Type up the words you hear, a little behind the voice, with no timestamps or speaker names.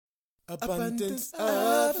Abundance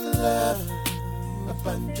of love,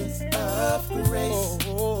 abundance of grace.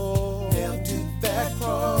 Nailed to that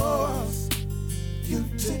cross, you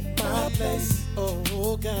took my place.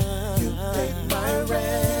 Oh God, you paid my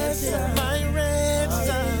ransom.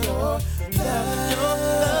 Your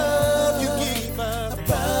love, you gave us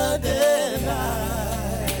abundant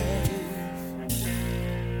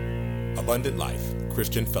life. Abundant Life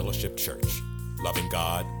Christian Fellowship Church. Loving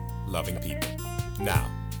God, loving people.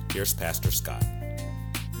 Now, here's Pastor Scott.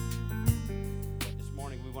 This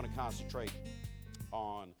morning we want to concentrate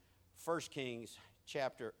on 1 Kings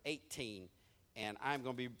chapter 18, and I'm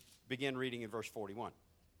going to begin reading in verse 41.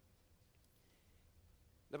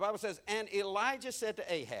 The Bible says, "And Elijah said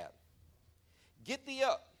to Ahab, Get thee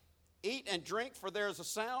up, eat and drink, for there is a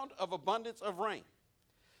sound of abundance of rain.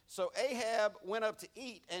 So Ahab went up to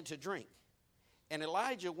eat and to drink, and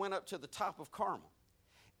Elijah went up to the top of Carmel.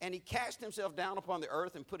 And he cast himself down upon the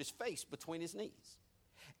earth and put his face between his knees,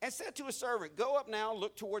 and said to his servant, Go up now,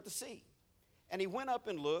 look toward the sea. And he went up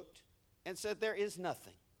and looked, and said, There is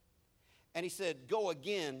nothing. And he said, Go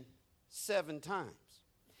again 7 times.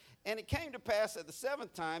 And it came to pass at the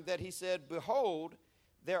 7th time that he said, Behold,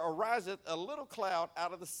 there ariseth a little cloud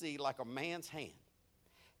out of the sea like a man's hand.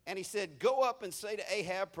 And he said, Go up and say to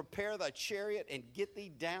Ahab, Prepare thy chariot, and get thee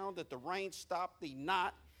down, that the rain stop thee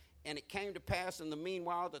not. And it came to pass in the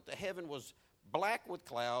meanwhile that the heaven was black with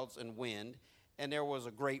clouds and wind, and there was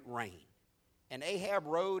a great rain. And Ahab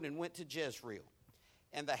rode and went to Jezreel.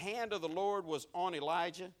 And the hand of the Lord was on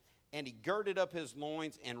Elijah, and he girded up his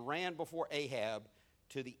loins and ran before Ahab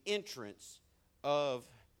to the entrance of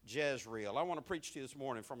Jezreel." I want to preach to you this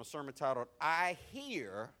morning from a sermon titled, I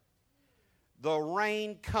Hear the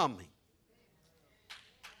Rain Coming.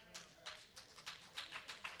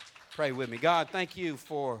 Pray with me. God, thank you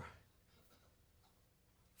for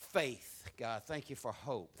faith. God, thank you for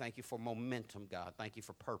hope. Thank you for momentum, God. Thank you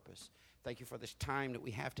for purpose. Thank you for this time that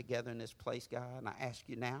we have together in this place, God. And I ask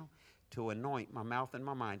you now to anoint my mouth and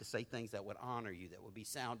my mind to say things that would honor you, that would be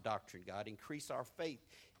sound doctrine, God. Increase our faith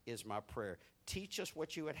is my prayer. Teach us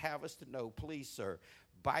what you would have us to know, please, sir,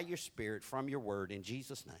 by your Spirit, from your word. In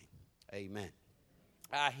Jesus' name, amen.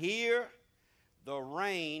 I hear the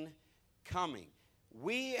rain coming.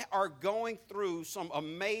 We are going through some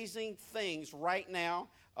amazing things right now.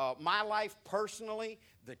 My life personally,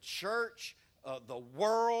 the church, the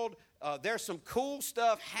world. There's some cool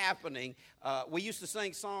stuff happening. We used to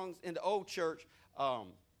sing songs in the old church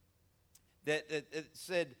that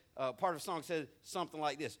said, part of the song said something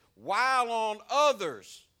like this: While on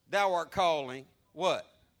others thou art calling, what?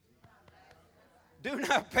 Do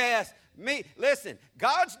not pass me. Listen,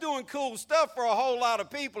 God's doing cool stuff for a whole lot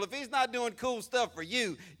of people. If he's not doing cool stuff for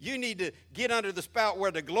you, you need to get under the spout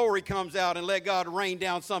where the glory comes out and let God rain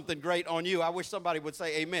down something great on you. I wish somebody would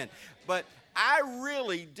say amen. But I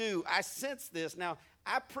really do. I sense this. Now,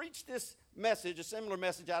 I preached this message, a similar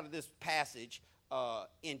message out of this passage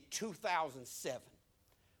in 2007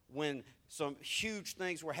 when some huge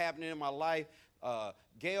things were happening in my life.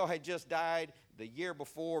 Gail had just died the year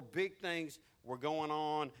before. Big things were going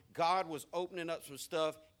on. God was opening up some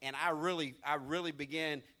stuff, and I really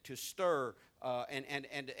began to stir and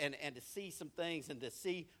to see some things and to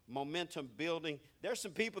see momentum building. There's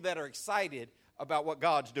some people that are excited about what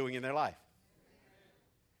God's doing in their life,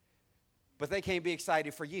 but they can't be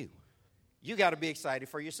excited for you. You got to be excited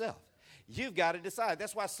for yourself. You've got to decide.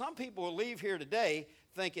 That's why some people will leave here today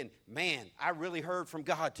thinking, man, I really heard from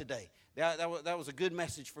God today. That was a good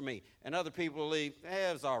message for me. And other people will leave,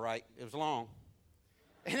 it was all right. It was long.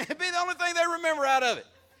 And it'd be the only thing they remember out of it.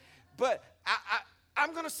 But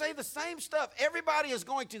I'm going to say the same stuff. Everybody is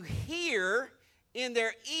going to hear in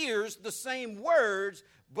their ears the same words,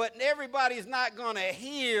 but everybody is not going to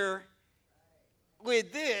hear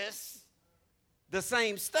with this the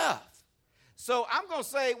same stuff. So I'm going to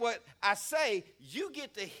say what I say. You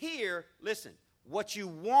get to hear, listen, what you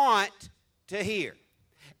want to hear.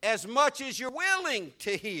 As much as you're willing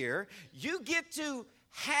to hear, you get to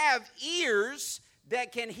have ears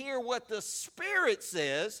that can hear what the Spirit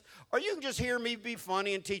says, or you can just hear me be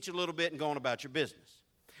funny and teach a little bit and go on about your business.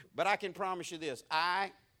 But I can promise you this,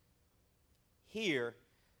 I hear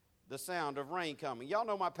the sound of rain coming. Y'all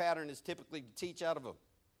know my pattern is typically to teach out of a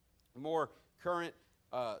more current,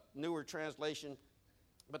 newer translation.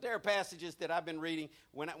 But there are passages that I've been reading.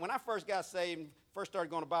 When I first got saved, first started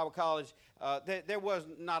going to Bible college, there was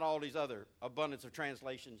not all these other abundance of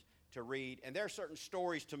translations to read. And there are certain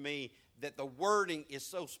stories to me that the wording is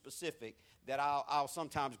so specific that I'll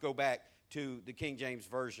sometimes go back to the King James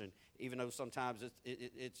Version, even though sometimes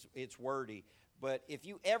it's wordy. But if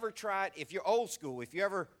you ever tried, if you're old school, if you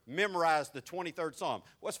ever memorized the 23rd Psalm,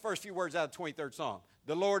 what's the first few words out of the 23rd Psalm?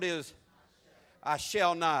 The Lord is, I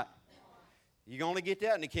shall not. You can only get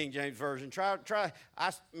that in the King James Version. Try.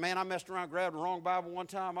 I messed around, grabbed the wrong Bible one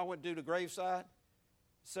time. I went to do the graveside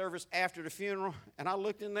service after the funeral, and I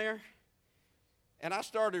looked in there, and I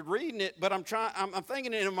started reading it, but I'm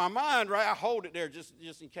thinking it in my mind, right? I hold it there just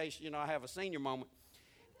in case, I have a senior moment.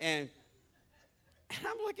 And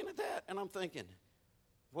I'm looking at that, and I'm thinking,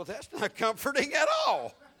 well, that's not comforting at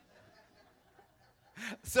all.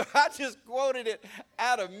 So I just quoted it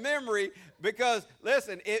out of memory because,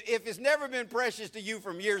 listen, if it's never been precious to you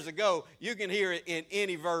from years ago, you can hear it in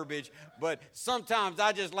any verbiage. But sometimes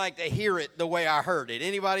I just like to hear it the way I heard it.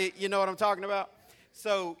 Anybody, you know what I'm talking about?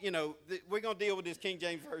 So, we're going to deal with this King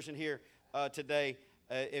James Version here today.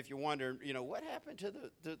 If you're wondering, what happened to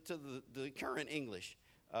the current English?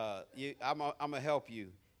 I'm going to help you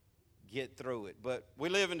get through it. But we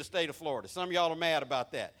live in the state of Florida. Some of y'all are mad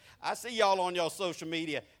about that. I see y'all on your social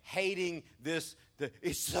media hating this.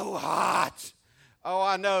 It's so hot. Oh,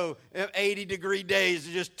 I know. 80-degree days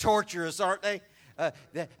are just torturous, aren't they?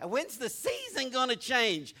 When's the season going to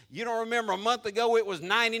change? You don't remember a month ago it was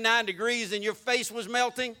 99 degrees and your face was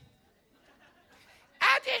melting?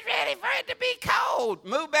 I'm just ready for it to be cold.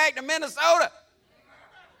 Move back to Minnesota.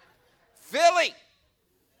 Philly.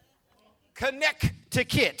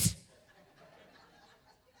 Connecticut.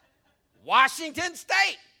 Washington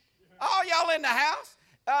State. All y'all in the house.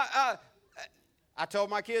 I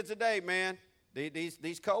told my kids today, man,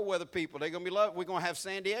 these cold weather people, they're going to be loved. We're going to have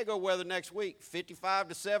San Diego weather next week, 55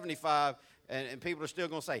 to 75, and people are still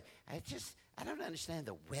going to say, I don't understand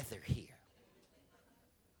the weather here.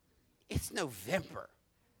 It's November.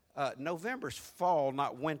 November's fall,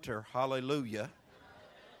 not winter. Hallelujah.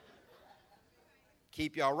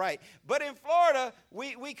 Keep y'all right. But in Florida,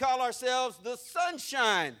 we call ourselves the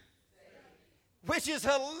Sunshine, which is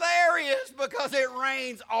hilarious because it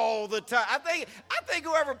rains all the time. I think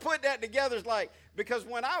whoever put that together is like, because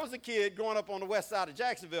when I was a kid growing up on the west side of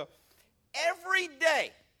Jacksonville, every day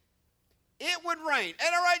it would rain. Ain't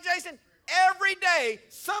that right, Jason? Every day,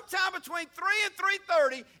 sometime between 3 and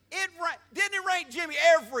 3:30, didn't it rain, Jimmy?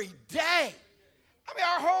 Every day. I mean,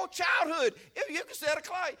 our whole childhood, if you could set a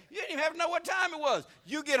clock, you didn't even have to know what time it was.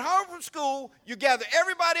 You get home from school, you gather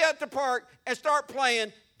everybody at the park and start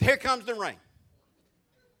playing, Here Comes the Rain.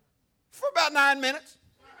 For about 9 minutes.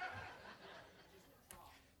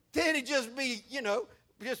 Then it just be,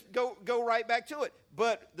 just go right back to it.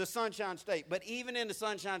 But the Sunshine State. But even in the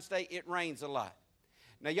Sunshine State, it rains a lot.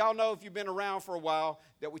 Now, y'all know if you've been around for a while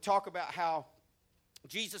that we talk about how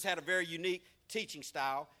Jesus had a very unique teaching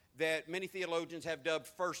style that many theologians have dubbed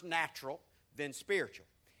first natural, then spiritual.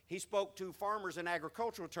 He spoke to farmers in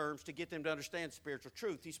agricultural terms to get them to understand spiritual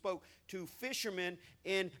truth. He spoke to fishermen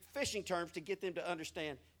in fishing terms to get them to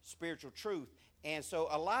understand spiritual truth. And so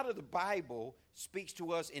a lot of the Bible speaks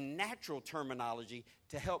to us in natural terminology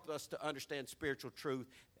to help us to understand spiritual truth.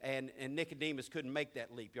 And Nicodemus couldn't make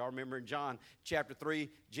that leap. Y'all remember in John chapter 3,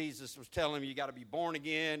 Jesus was telling him you got to be born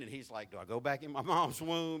again. And he's like, do I go back in my mom's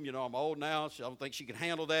womb? I'm old now, so I don't think she can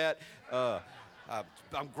handle that.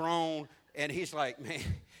 I'm grown. And he's like, man,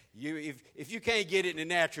 if you can't get it in the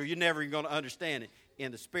natural, you're never going to understand it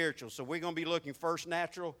in the spiritual. So we're going to be looking first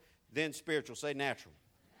natural, then spiritual. Say natural.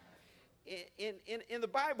 In the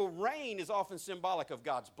Bible, rain is often symbolic of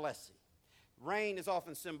God's blessing. Rain is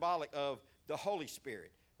often symbolic of the Holy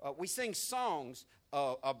Spirit. We sing songs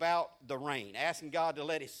about the rain, asking God to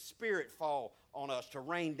let His Spirit fall on us, to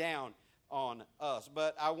rain down on us.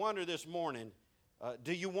 But I wonder this morning,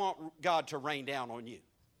 do you want God to rain down on you?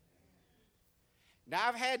 Now,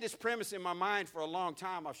 I've had this premise in my mind for a long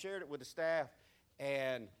time. I've shared it with the staff,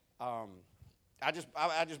 and I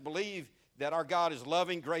just believe that our God is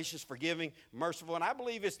loving, gracious, forgiving, merciful, and I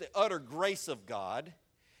believe it's the utter grace of God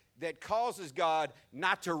that causes God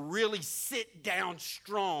not to really sit down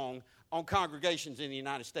strong on congregations in the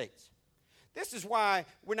United States. This is why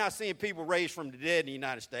we're not seeing people raised from the dead in the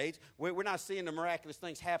United States. We're not seeing the miraculous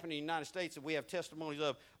things happen in the United States that we have testimonies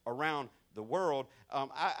of around the world.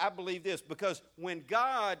 I believe this, because when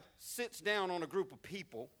God sits down on a group of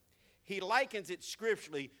people, He likens it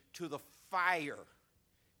scripturally to the fire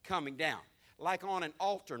coming down, like on an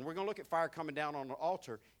altar. And we're going to look at fire coming down on an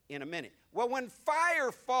altar in a minute. Well, when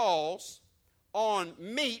fire falls on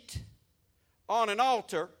meat on an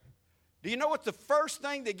altar, do you know what the first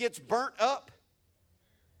thing that gets burnt up?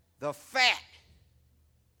 The fat.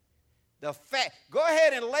 The fat. Go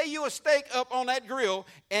ahead and lay you a steak up on that grill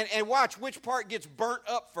and watch which part gets burnt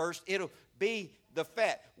up first. It'll be the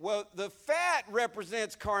fat. Well, the fat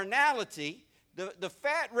represents carnality. The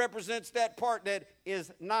fat represents that part that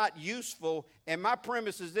is not useful. And my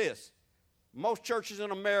premise is this. Most churches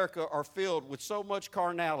in America are filled with so much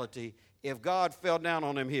carnality, if God fell down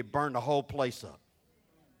on them, he'd burn the whole place up.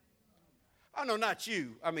 Oh, no, not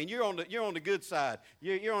you. I mean, you're on the good side.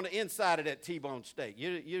 You're on the inside of that T-bone steak.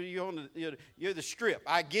 You're the strip.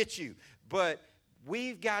 I get you. But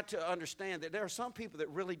we've got to understand that there are some people that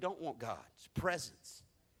really don't want God's presence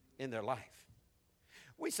in their life.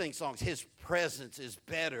 We sing songs, His presence is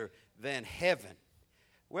better than heaven.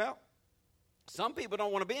 Well, some people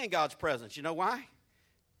don't want to be in God's presence. You know why?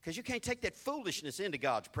 Because you can't take that foolishness into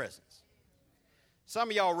God's presence. Some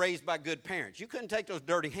of y'all raised by good parents. You couldn't take those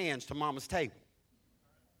dirty hands to mama's table.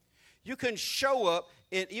 You couldn't show up,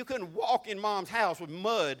 you couldn't walk in mom's house with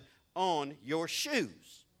mud on your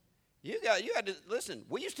shoes. You had to, listen,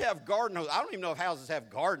 we used to have garden hoses. I don't even know if houses have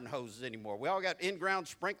garden hoses anymore. We all got in-ground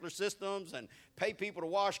sprinkler systems and pay people to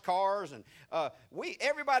wash cars. And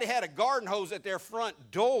everybody had a garden hose at their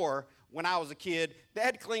front door when I was a kid. They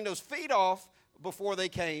had to clean those feet off before they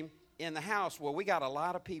came in the house. Well, we got a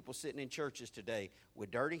lot of people sitting in churches today with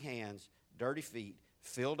dirty hands, dirty feet,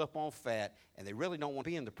 filled up on fat, and they really don't want to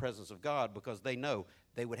be in the presence of God because they know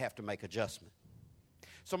they would have to make adjustment.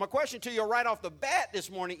 So my question to you right off the bat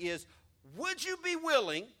this morning is, would you be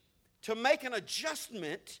willing to make an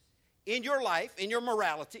adjustment in your life, in your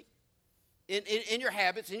morality, in your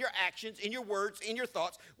habits, in your actions, in your words, in your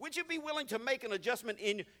thoughts? Would you be willing to make an adjustment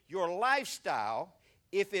in your lifestyle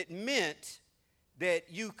if it meant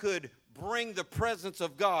that you could bring the presence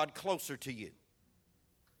of God closer to you?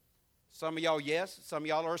 Some of y'all, yes. Some of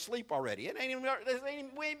y'all are asleep already. We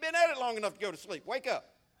ain't been at it long enough to go to sleep. Wake up.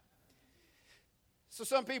 So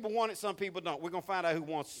some people want it, some people don't. We're going to find out who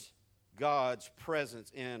wants God's presence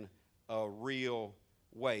in a real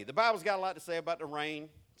way. The Bible's got a lot to say about the rain,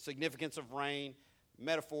 significance of rain,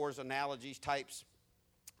 metaphors, analogies, types.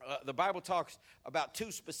 The Bible talks about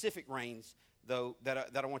two specific rains, though, that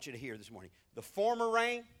I want you to hear this morning. The former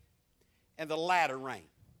rain and the latter rain.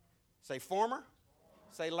 Say former,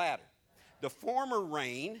 say latter. The former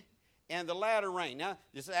rain and the latter rain. Now,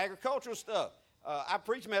 this is agricultural stuff. I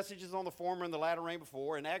preached messages on the former and the latter rain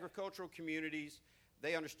before. In agricultural communities,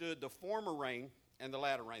 they understood the former rain and the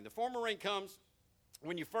latter rain. The former rain comes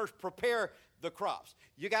when you first prepare the crops.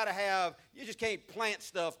 You just can't plant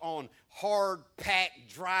stuff on hard, packed,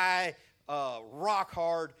 dry, rock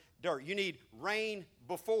hard dirt. You need rain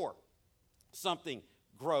before something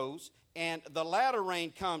grows. And the latter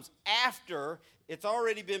rain comes after it's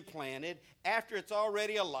already been planted, after it's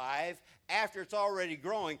already alive, after it's already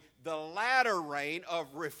growing. The latter rain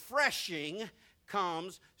of refreshing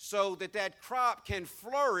comes so that crop can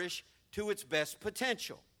flourish to its best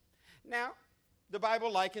potential. Now, the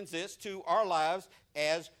Bible likens this to our lives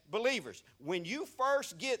as believers. When you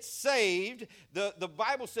first get saved, the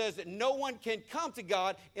Bible says that no one can come to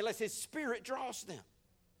God unless His Spirit draws them.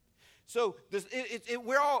 So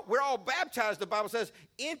we're all baptized, the Bible says,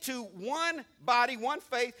 into one body, one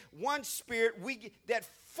faith, one Spirit. That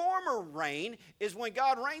former rain is when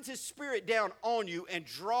God rains His Spirit down on you and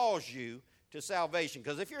draws you to salvation.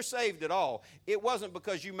 Because if you're saved at all, it wasn't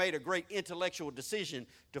because you made a great intellectual decision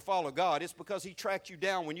to follow God. It's because He tracked you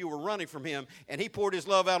down when you were running from Him, and He poured His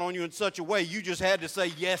love out on you in such a way you just had to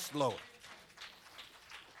say, yes, Lord.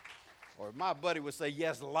 Or my buddy would say,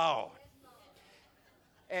 yes, Lord.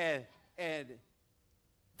 And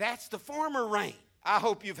that's the former rain. I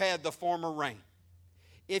hope you've had the former rain.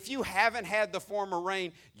 If you haven't had the former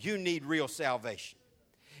rain, you need real salvation.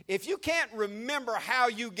 If you can't remember how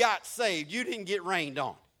you got saved, you didn't get rained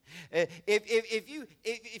on.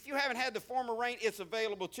 If you haven't had the former rain, it's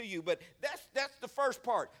available to you. But that's the first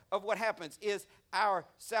part of what happens is our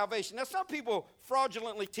salvation. Now, some people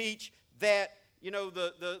fraudulently teach that,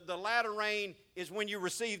 the latter rain is when you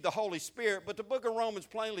receive the Holy Spirit. But the book of Romans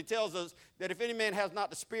plainly tells us that if any man has not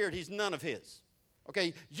the Spirit, he's none of His.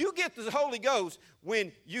 Okay, you get the Holy Ghost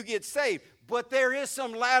when you get saved. But there is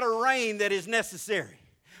some latter rain that is necessary.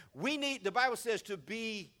 We need, the Bible says, to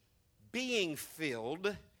be being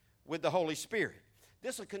filled with the Holy Spirit.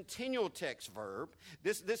 This is a continual text verb.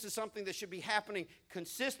 This is something that should be happening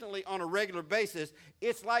consistently on a regular basis.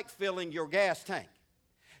 It's like filling your gas tank.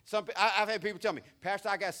 I've had people tell me, Pastor,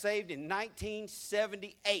 I got saved in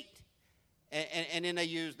 1978. And then they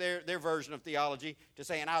use their version of theology to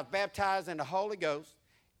say, and I was baptized in the Holy Ghost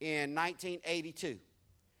in 1982.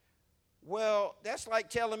 Well, that's like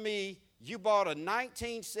telling me you bought a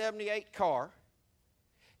 1978 car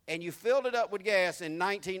and you filled it up with gas in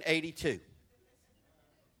 1982.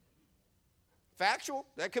 Factual,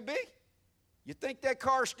 that could be. You think that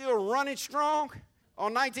car's still running strong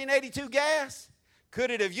on 1982 gas? Could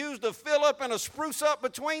it have used a fill up and a spruce up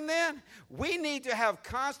between then? We need to have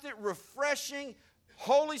constant, refreshing,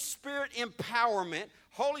 Holy Spirit empowerment,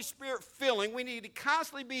 Holy Spirit filling. We need to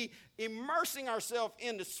constantly be immersing ourselves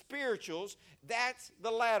in the spirituals. That's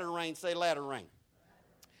the latter rain. Say latter rain.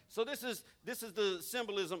 So this is the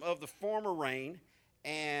symbolism of the former rain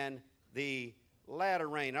and the latter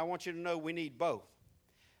rain. I want you to know we need both.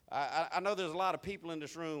 I know there's a lot of people in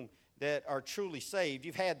this room that are truly saved.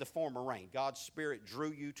 You've had the former rain. God's Spirit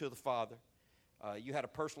drew you to the Father. You had a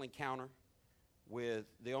personal encounter with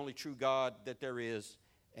the only true God that there is,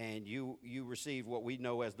 and you received what we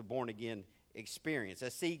know as the born-again experience.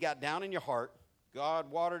 That seed got down in your heart.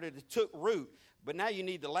 God watered it. It took root. But now you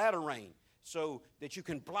need the latter rain so that you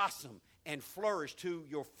can blossom and flourish to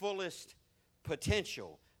your fullest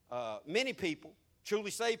potential. Many people,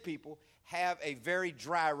 truly saved people, have a very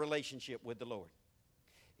dry relationship with the Lord.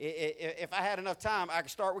 If I had enough time, I could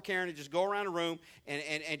start with Karen and just go around the room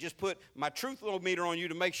and just put my truth meter on you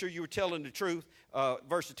to make sure you were telling the truth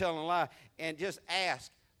versus telling a lie, and just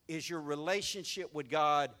ask, is your relationship with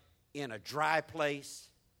God in a dry place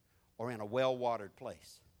or in a well-watered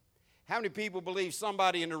place? How many people believe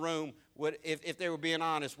somebody in the room would, if they were being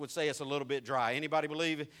honest, would say it's a little bit dry? Anybody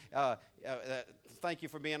believe it? Thank you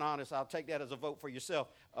for being honest. I'll take that as a vote for yourself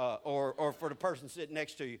or for the person sitting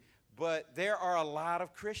next to you. But there are a lot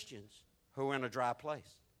of Christians who are in a dry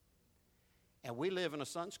place. And we live in a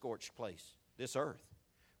sun-scorched place, this earth.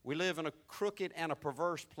 We live in a crooked and a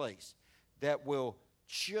perverse place that will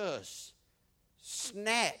just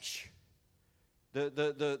snatch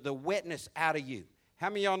the wetness out of you. How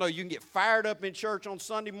many of y'all know you can get fired up in church on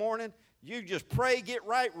Sunday morning? You just pray, get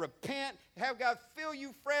right, repent, have God fill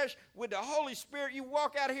you fresh with the Holy Spirit. You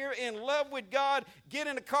walk out here in love with God, get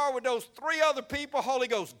in the car with those 3 other people, Holy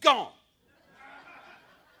Ghost, gone.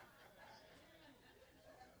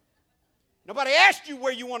 Nobody asked you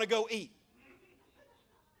where you want to go eat.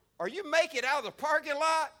 Or you make it out of the parking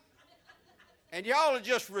lot, and y'all are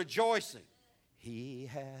just rejoicing. He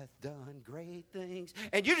hath done great things.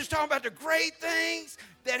 And you're just talking about the great things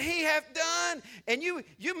that he hath done. And you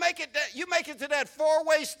make it to that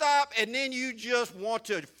 4-way stop, and then you just want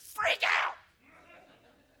to freak out.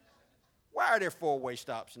 Why are there 4-way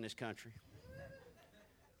stops in this country?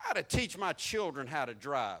 I got to teach my children how to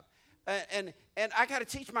drive. And I got to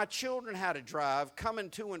teach my children how to drive coming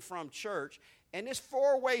to and from church. And this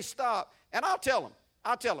 4-way stop, and I'll tell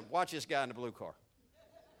them, watch this guy in the blue car.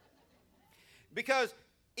 Because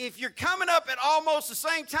if you're coming up at almost the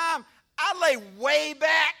same time, I lay way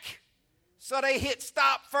back so they hit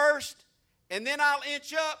stop first, and then I'll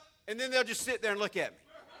inch up, and then they'll just sit there and look at me.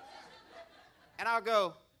 And I'll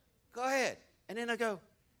go ahead. And then I go,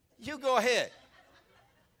 you go ahead.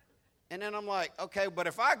 And then I'm like, okay, but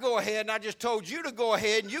if I go ahead and I just told you to go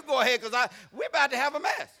ahead and you go ahead because we're about to have a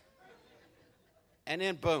mess. And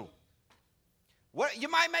then boom. You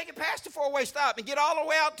might make it past the 4-way stop and get all the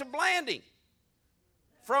way out to Blanding.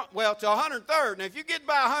 To 103rd. Now, if you get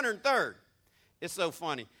by 103rd, it's so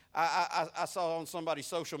funny. I saw on somebody's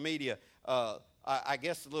social media, I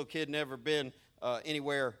guess the little kid never been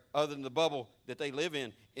anywhere other than the bubble that they live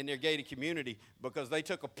in their gated community, because they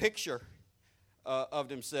took a picture of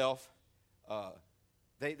themselves.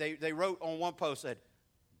 They wrote on one post, said,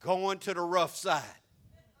 going to the rough side.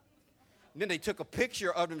 And then they took a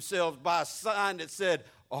picture of themselves by a sign that said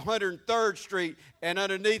 103rd Street, and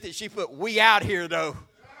underneath it she put, we out here though.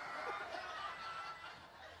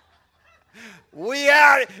 We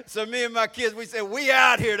out. So me and my kids, we said, we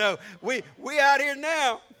out here though. We out here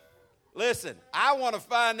now. Listen, I want to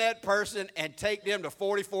find that person and take them to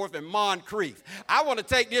 44th and Moncrief. I want to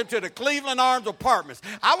take them to the Cleveland Arms Apartments.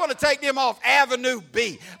 I want to take them off Avenue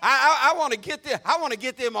B. I want to get them. I want to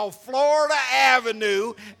get them on Florida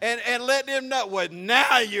Avenue and let them know, well,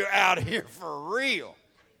 now you're out here for real.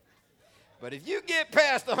 But if you get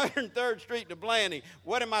past 103rd Street to Blanding,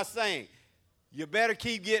 what am I saying? You better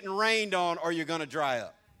keep getting rained on or you're going to dry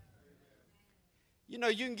up. You know,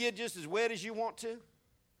 you can get just as wet as you want to.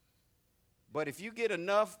 But if you get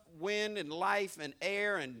enough wind and life and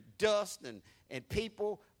air and dust and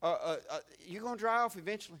people, you're going to dry off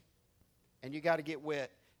eventually. And you got to get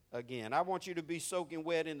wet again. I want you to be soaking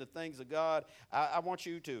wet in the things of God. I want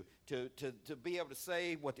you to be able to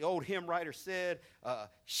say what the old hymn writer said,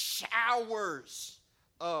 showers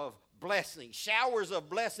of blessing. Showers of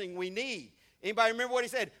blessing we need. Anybody remember what he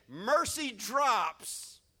said? Mercy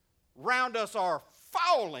drops round us are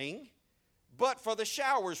falling, but for the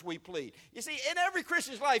showers we plead. You see, in every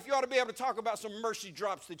Christian's life, you ought to be able to talk about some mercy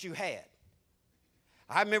drops that you had.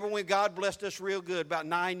 I remember when God blessed us real good about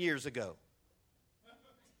 9 years ago.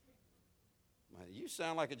 You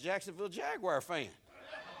sound like a Jacksonville Jaguar fan.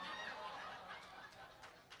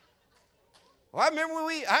 Well, I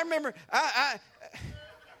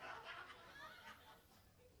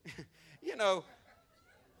you know,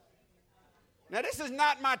 now this is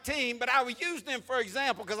not my team, but I would use them for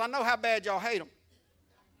example because I know how bad y'all hate them.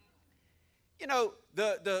 You know,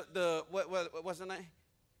 what's the name?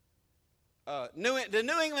 The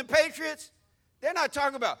New England Patriots, they're not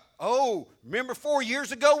talking about, oh, remember 4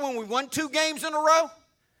 years ago when we won 2 games in a row?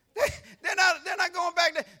 They're not going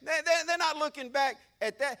back. They're not looking back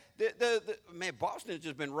at that. Man, Boston has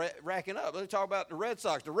just been racking up. Let's talk about the Red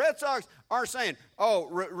Sox. The Red Sox aren't saying, oh,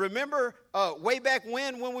 remember way back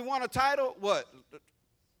when we won a title? What, a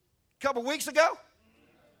couple weeks ago?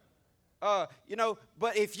 You know,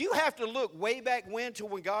 but if you have to look way back when to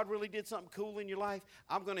when God really did something cool in your life,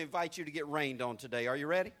 I'm going to invite you to get rained on today. Are you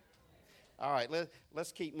ready? All right,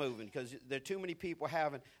 let's keep moving because there are too many people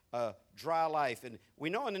having a dry life. And we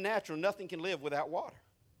know in the natural nothing can live without water.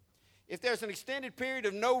 If there's an extended period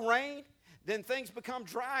of no rain, then things become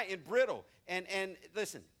dry and brittle. And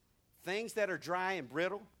listen, things that are dry and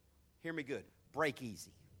brittle, hear me good, break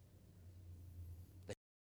easy.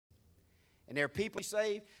 And there are people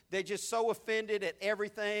saved, they're just so offended at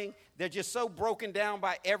everything. They're just so broken down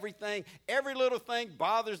by everything. Every little thing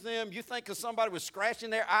bothers them. You think because somebody was scratching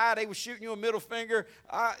their eye, they were shooting you a middle finger.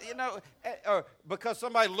 You know, or because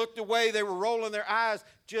somebody looked away, they were rolling their eyes.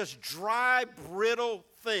 Just dry, brittle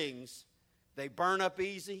things. They burn up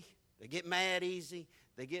easy. They get mad easy.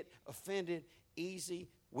 They get offended easy.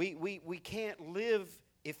 We can't live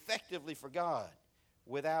effectively for God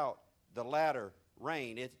without the latter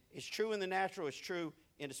rain. It's true in the natural. It's true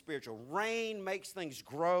in the spiritual. Rain makes things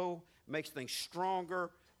grow, makes things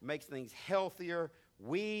stronger, makes things healthier.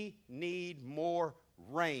 We need more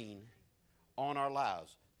rain on our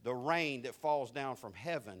lives. The rain that falls down from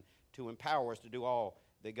heaven to empower us to do all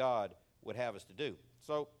that God would have us to do.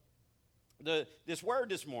 So this word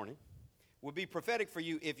this morning will be prophetic for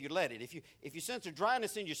you if you let it. If you sense a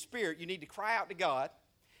dryness in your spirit, you need to cry out to God,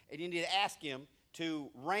 and you need to ask Him to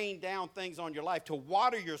rain down things on your life, to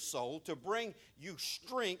water your soul, to bring you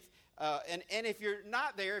strength. And if you're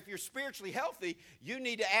not there, if you're spiritually healthy, you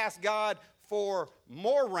need to ask God for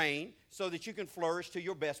more rain so that you can flourish to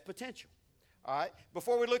your best potential. All right?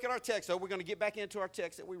 Before we look at our text, though, we're going to get back into our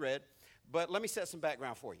text that we read, but let me set some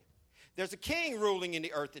background for you. There's a king ruling in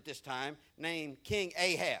the earth at this time named King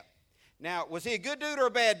Ahab. Now, was he a good dude or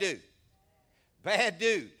a bad dude? Bad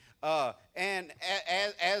dude. And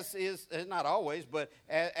as is, not always, but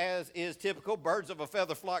as is typical, birds of a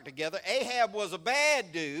feather flock together. Ahab was a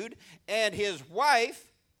bad dude, and his wife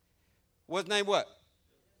was named what?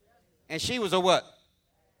 And she was a what?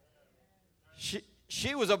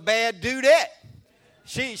 She was a bad dudette.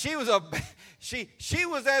 She was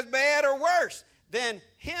as bad or worse than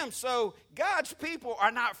him. So God's people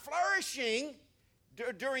are not flourishing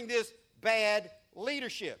during this bad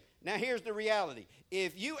leadership. Now, here's the reality.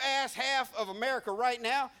 If you ask half of America right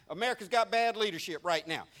now, America's got bad leadership right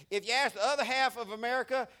now. If you ask the other half of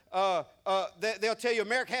America, they'll tell you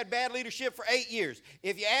America had bad leadership for 8 years.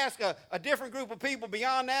 If you ask a different group of people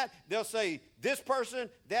beyond that, they'll say this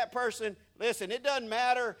person, that person. Listen, it doesn't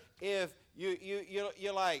matter if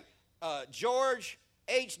you're like George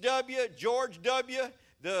H.W., George W.,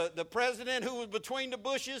 the president who was between the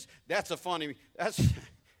Bushes. That's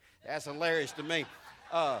hilarious to me.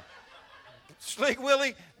 Slick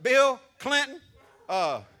Willie, Bill Clinton,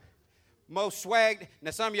 most swagged.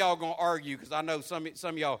 Now, some of y'all going to argue because I know some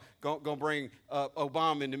of y'all going to bring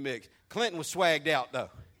Obama in the mix. Clinton was swagged out, though.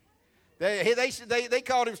 They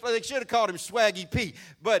called him, they should have called him Swaggy P.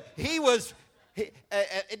 But he was,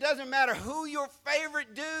 it doesn't matter who your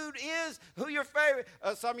favorite dude is, who your favorite,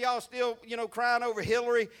 some of y'all still, crying over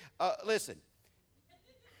Hillary. Listen.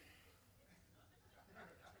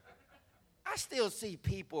 I still see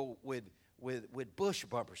people with Bush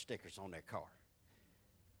bumper stickers on their car,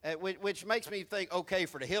 which makes me think, okay,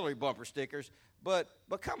 for the Hillary bumper stickers, but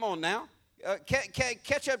come on now.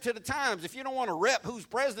 Catch up to the times. If you don't want to rep who's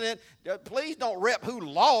president, please don't rep who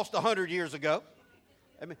lost 100 years ago.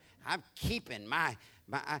 I mean, I'm keeping my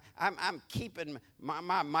Mike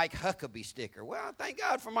Huckabee sticker. Well, thank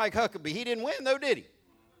God for Mike Huckabee. He didn't win, though, did he?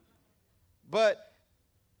 But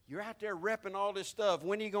you're out there repping all this stuff.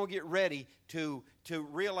 When are you going to get ready to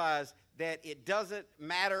realize that it doesn't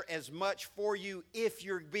matter as much for you if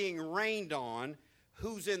you're being rained on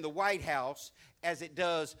who's in the White House as it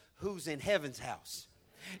does who's in heaven's house?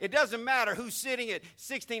 It doesn't matter who's sitting at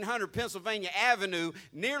 1600 Pennsylvania Avenue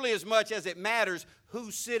nearly as much as it matters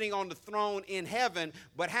who's sitting on the throne in heaven.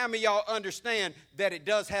 But how many of y'all understand that it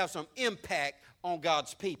does have some impact on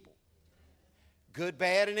God's people? good,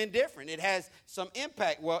 bad, and indifferent. It has some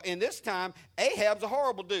impact. Well, in this time, Ahab's a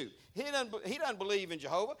horrible dude. He doesn't believe in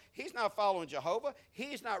Jehovah. He's not following Jehovah.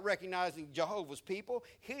 He's not recognizing Jehovah's people.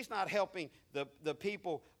 He's not helping the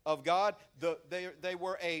people of God. They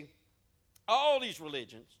were all these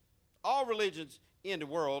religions, all religions in the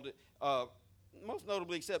world, most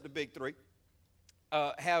notably except the big three,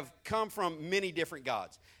 have come from many different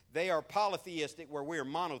gods. They are polytheistic, where we are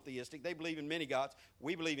monotheistic. They believe in many gods.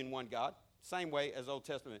 We believe in one God, same way as Old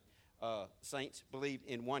Testament saints believed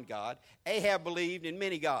in one God. Ahab believed in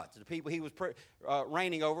many gods. The people he was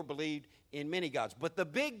reigning over believed in many gods. But the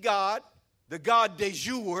big God, the God de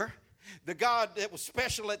jour, the God that was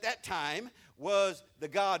special at that time, was the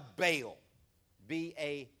god Baal,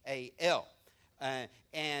 B-A-A-L.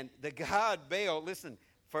 And the god Baal, listen,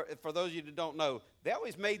 for those of you that don't know, they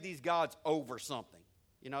always made these gods over something.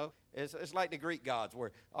 You know, it's like the Greek gods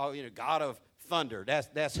where, God of thunder,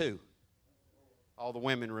 that's who? All the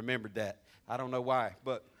women remembered that. I don't know why,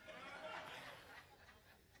 but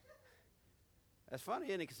that's funny,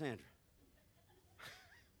 isn't it, Cassandra?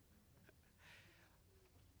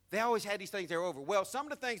 They always had these things they were over. Well, some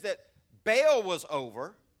of the things that Baal was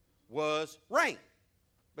over was rain,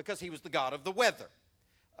 because he was the god of the weather,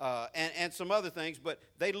 and some other things. But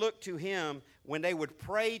they looked to him when they would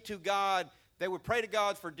pray to God. They would pray to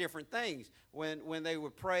God for different things. When they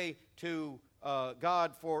would pray to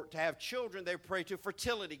God to have children, they would pray to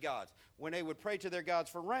fertility gods. When they would pray to their gods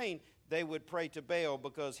for rain, they would pray to Baal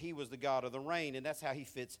because he was the god of the rain, and that's how he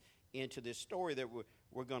fits into this story that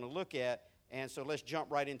we're going to look at. And so let's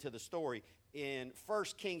jump right into the story. In 1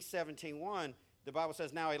 Kings 17:1, the Bible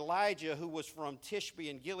says, "Now Elijah, who was from Tishbe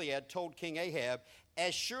in Gilead, told King Ahab,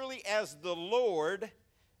 'As surely as the Lord,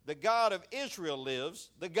 the God of Israel lives,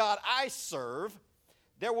 the God I serve,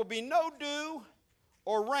 there will be no dew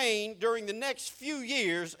or rain during the next few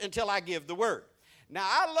years until I give the word.'" Now,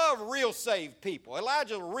 I love real saved people.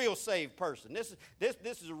 Elijah's a real saved person. This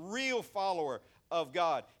is a real follower of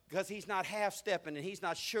God, because he's not half-stepping and he's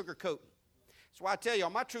not sugarcoating. That's why I tell y'all,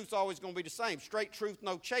 my truth's always going to be the same. Straight truth,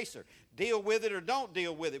 no chaser. Deal with it or don't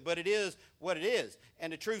deal with it, but it is what it is.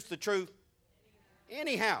 And the truth's the truth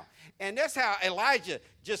anyhow. And that's how Elijah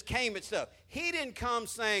just came at stuff. He didn't come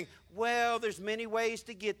saying, well, there's many ways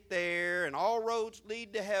to get there, and all roads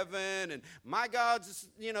lead to heaven, and my God's,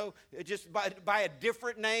 just by a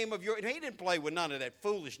different name of your... He didn't play with none of that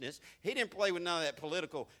foolishness. He didn't play with none of that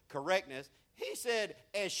political correctness. He said,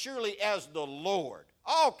 as surely as the Lord.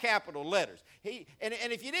 All capital letters. And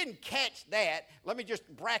if you didn't catch that, let me just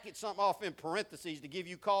bracket something off in parentheses to give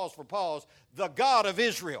you cause for pause. The God of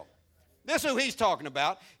Israel. This is who he's talking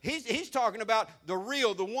about. He's talking about the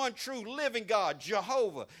real, the one true living God,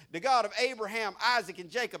 Jehovah, the God of Abraham, Isaac, and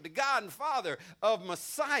Jacob, the God and Father of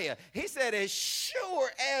Messiah. He said, as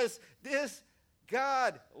sure as this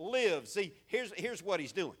God lives. See, here's what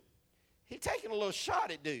he's doing. He's taking a little shot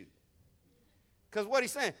at dude. Because what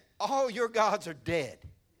he's saying, all your gods are dead.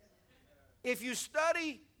 If you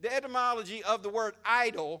study the etymology of the word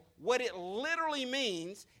idol, what it literally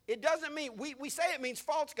means, it doesn't mean, we say it means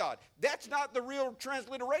false god. That's not the real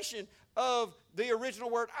transliteration of the original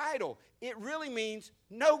word idol. It really means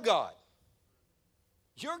no God.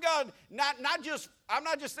 Your God, I'm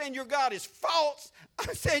not just saying your God is false.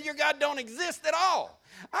 I'm saying your God don't exist at all.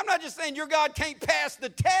 I'm not just saying your God can't pass the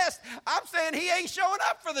test. I'm saying he ain't showing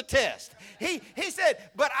up for the test. He said,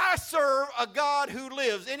 but I serve a God who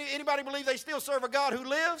lives. Anybody believe they still serve a God who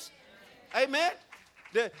lives? Amen?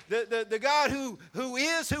 The God who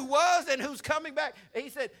is, who was, and who's coming back. He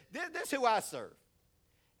said, this is who I serve.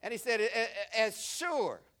 And he said, as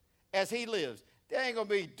sure as he lives, there ain't going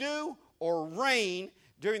to be dew or rain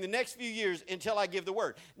during the next few years until I give the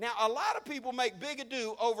word. Now, a lot of people make big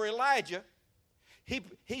ado over Elijah.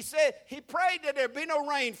 He said, he prayed that there'd be no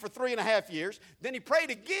rain for 3.5 years. Then he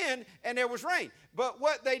prayed again, and there was rain. But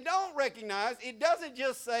what they don't recognize, it doesn't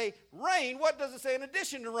just say rain. What does it say in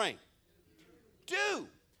addition to rain? Dew.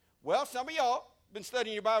 Well, some of y'all been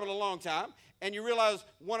studying your Bible a long time, and you realize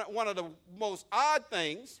one of the most odd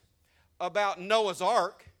things about Noah's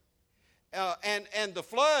Ark and the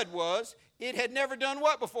flood was it had never done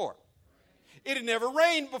what before? It had never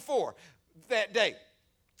rained before that day.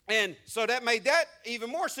 And so that made that even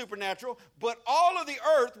more supernatural. But all of the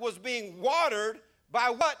earth was being watered by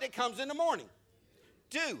what that comes in the morning?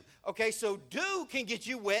 Dew. Okay, so dew can get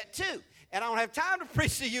you wet too. And I don't have time to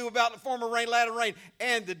preach to you about the former rain, latter rain,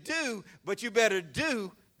 and the dew, but you better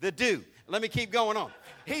do the dew. Let me keep going on.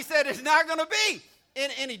 He said it's not going to be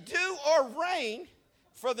any dew or rain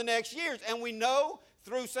for the next years. And we know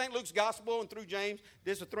through St. Luke's gospel and through James,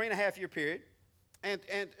 this is a 3.5 year period. And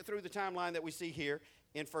through the timeline that we see here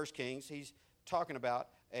in 1 Kings, he's talking about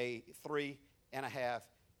a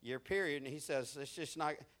 3.5-year period, and he says it's just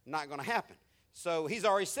not going to happen. So he's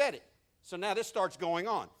already said it. So now this starts going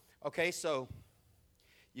on. Okay, so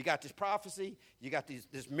you got this prophecy, you got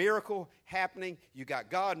this miracle happening, you got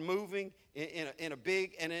God moving in a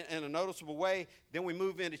big and in a noticeable way. Then we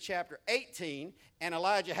move into chapter 18, and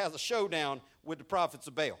Elijah has a showdown with the prophets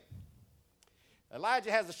of Baal.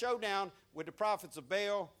 Elijah has a showdown with the prophets of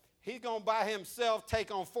Baal. He's going to by himself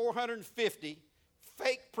take on 450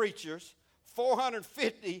 fake preachers, 400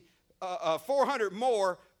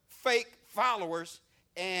 more fake followers,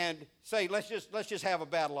 and say, let's just have a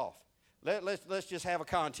battle off. Let's just have a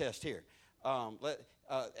contest here.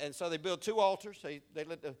 And so they build 2 altars. They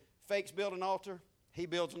let the fakes build an altar. He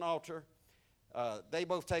builds an altar. They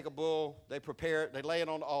both take a bull. They prepare it. They lay it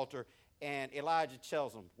on the altar. And Elijah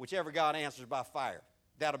tells them, whichever God answers by fire,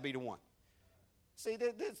 that'll be the one. See,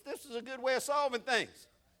 this is a good way of solving things.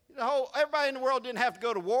 Everybody in the world didn't have to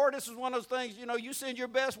go to war. This is one of those things, you send your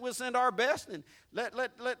best, we'll send our best, and let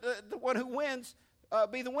the one who wins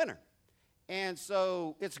be the winner. And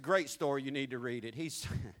so it's a great story. You need to read it.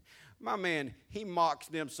 My man, he mocks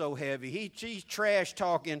them so heavy. He's trash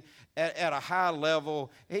talking at a high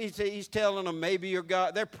level. He's telling them maybe your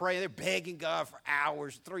God. They're praying. They're begging God for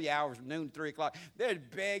hours, 3 hours, noon, 3 o'clock. They're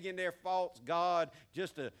begging their false God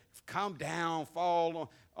just to come down,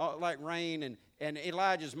 fall like rain. And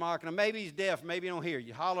Elijah's mocking them. Maybe he's deaf. Maybe he don't hear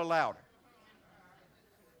you. Holler louder.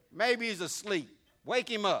 Maybe he's asleep. Wake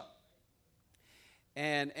him up.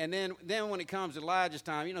 And then when it comes to Elijah's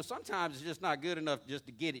time, sometimes it's just not good enough just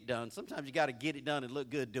to get it done. Sometimes you got to get it done and look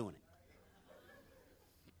good doing it.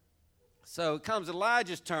 So it comes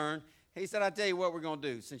Elijah's turn. He said, I tell you what we're going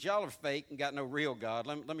to do. Since y'all are fake and got no real God,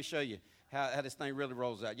 let me show you how this thing really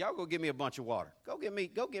rolls out. Y'all go get me a bunch of water. Go get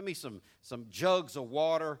me some jugs of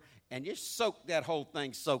water and just soak that whole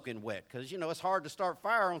thing soaking wet. Because, it's hard to start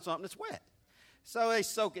fire on something that's wet. So they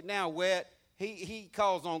soak it now wet. He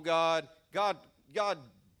calls on God. God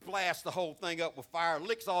blasts the whole thing up with fire,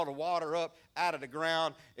 licks all the water up out of the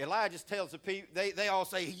ground. Elijah tells the people, they all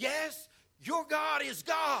say, yes, your God is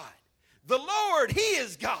God. The Lord, he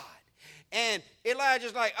is God. And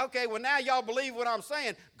Elijah's like, okay, well, now y'all believe what I'm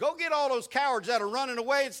saying. Go get all those cowards that are running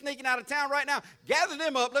away and sneaking out of town right now. Gather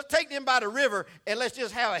them up. Let's take them by the river, and let's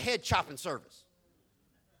just have a head chopping service.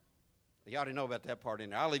 Y'all didn't know about that part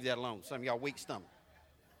in there. I'll leave that alone. Some of y'all weak stomach.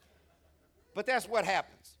 But that's what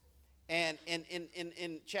happens. And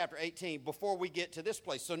in chapter 18, before we get to this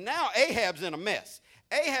place. So now Ahab's in a mess.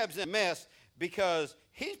 Ahab's in a mess because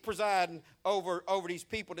he's presiding over these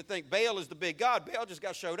people that think Baal is the big God. Baal just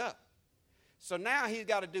got showed up. So now he's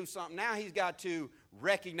got to do something. Now he's got to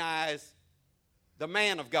recognize the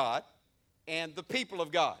man of God and the people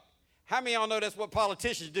of God. How many of y'all know that's what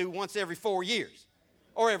politicians do once every 4 years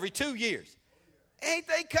or every 2 years? Ain't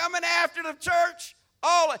they coming after the church?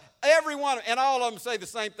 Everyone, and all of them say the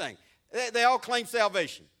same thing. They all claim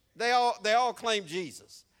salvation. They all claim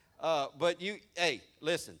Jesus. But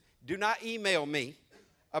listen, do not email me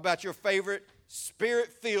about your favorite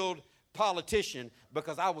spirit-filled politician,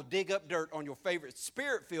 because I will dig up dirt on your favorite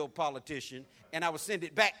spirit-filled politician and I will send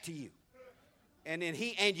it back to you. And then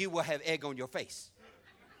he and you will have egg on your face.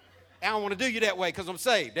 I don't want to do you that way because I'm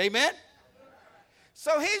saved. Amen?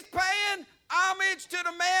 So he's paying homage to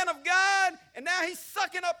the man of God, and now he's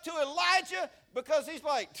sucking up to Elijah because he's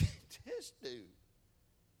like, this dude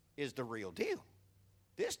is the real deal.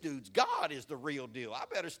 This dude's God is the real deal. I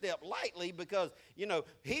better step lightly because,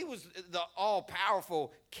 he was the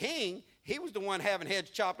all-powerful king. He was the one having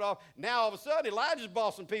heads chopped off. Now, all of a sudden, Elijah's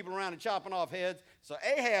bossing people around and chopping off heads. So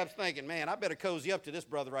Ahab's thinking, man, I better cozy up to this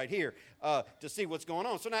brother right here to see what's going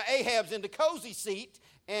on. So now Ahab's in the cozy seat,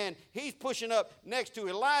 and he's pushing up next to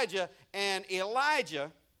Elijah, and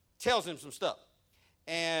Elijah tells him some stuff.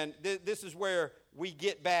 And this is where we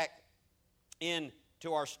get back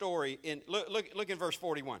into our story. Look in verse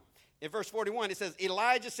 41. In verse 41, it says,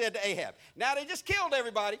 Elijah said to Ahab. Now, they just killed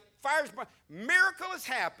everybody. Miracle has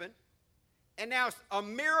happened. And now a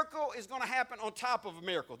miracle is going to happen on top of a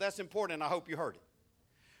miracle. That's important, and I hope you heard it.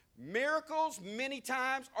 Miracles many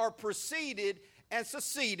times are preceded and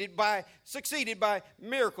succeeded by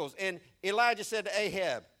miracles. And Elijah said to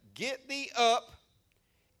Ahab, get thee up,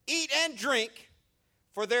 eat and drink,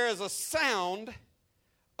 for there is a sound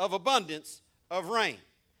of abundance of rain.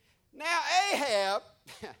 Now Ahab,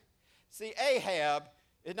 Ahab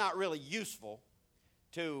is not really useful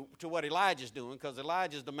to what Elijah's doing, because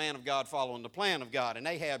Elijah's the man of God following the plan of God, and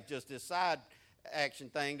Ahab just this side action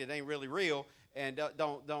thing that ain't really real and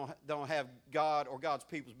don't have God or God's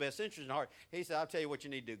people's best interest in heart. He said, I'll tell you what you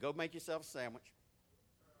need to do. Go make yourself a sandwich.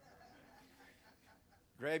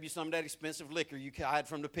 Grab you some of that expensive liquor you hide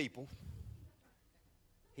from the people.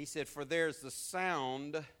 He said, for there's the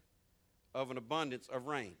sound of an abundance of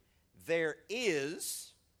rain. There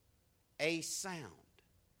is a sound.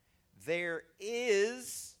 There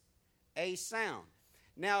is a sound.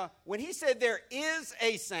 Now, when he said there is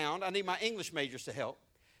a sound, I need my English majors to help.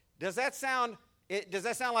 Does that sound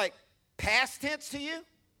like past tense to you?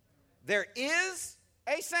 There is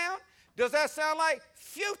a sound? Does that sound like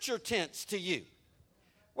future tense to you?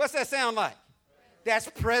 What's that sound like? That's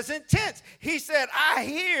present tense. He said, I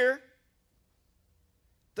hear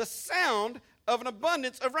the sound of an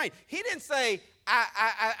abundance of rain. He didn't say,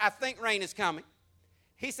 I think rain is coming.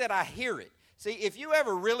 He said, I hear it. See, if you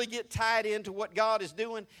ever really get tied into what God is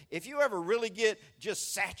doing, if you ever really get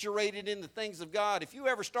just saturated in the things of God, if you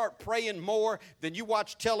ever start praying more than you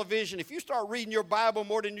watch television, if you start reading your Bible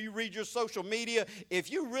more than you read your social media,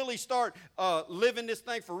 if you really start living this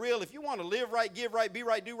thing for real, if you want to live right, give right, be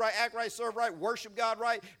right, do right, act right, serve right, worship God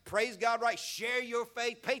right, praise God right, share your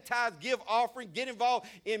faith, pay tithes, give offering, get involved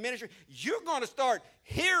in ministry, you're going to start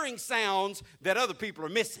hearing sounds that other people are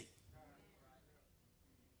missing.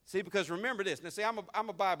 See, because remember this. Now, see, I'm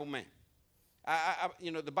a Bible man.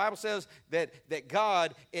 The Bible says that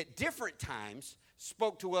God at different times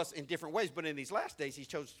spoke to us in different ways, but in these last days, he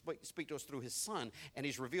chose to speak to us through his Son, and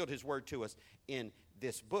he's revealed his word to us in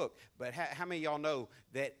this book. But how many of y'all know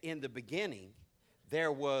that in the beginning,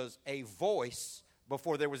 there was a voice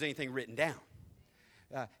before there was anything written down?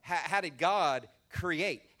 How did God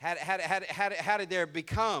create? How did there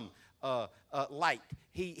become light?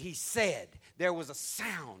 He said. There was a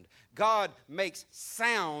sound. God makes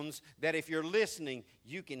sounds that if you're listening,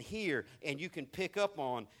 you can hear and you can pick up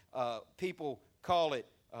on. People call it,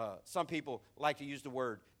 some people like to use the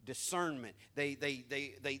word discernment. They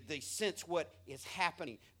sense what is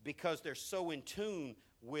happening because they're so in tune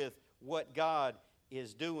with what God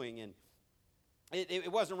is doing. And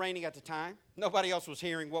it wasn't raining at the time. Nobody else was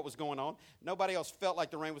hearing what was going on. Nobody else felt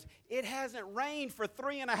like the rain was. It hasn't rained for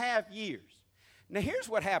 3.5 years. Now, here's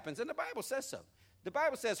what happens, and the Bible says so. The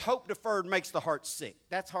Bible says hope deferred makes the heart sick.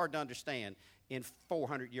 That's hard to understand in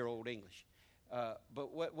 400-year-old English.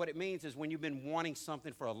 But what it means is when you've been wanting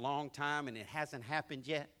something for a long time and it hasn't happened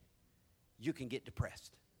yet, you can get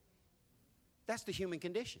depressed. That's the human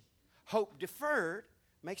condition. Hope deferred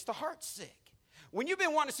makes the heart sick. When you've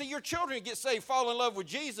been wanting to see your children get saved, fall in love with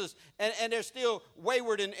Jesus, and they're still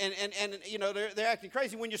wayward and they're acting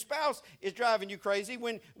crazy. When your spouse is driving you crazy,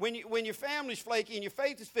 when your family's flaky and your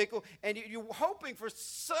faith is fickle, and you're hoping for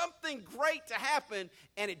something great to happen,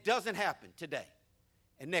 and it doesn't happen today,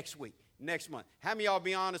 and next week, next month. How many of y'all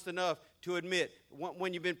be honest enough to admit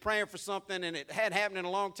when you've been praying for something and it hadn't happened in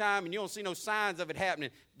a long time, and you don't see no signs of it happening,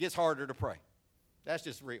 it gets harder to pray? That's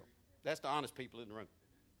just real. That's the honest people in the room.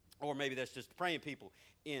 Or maybe that's just praying people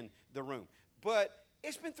in the room. But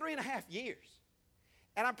it's been 3.5 years.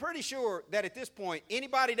 And I'm pretty sure that at this point,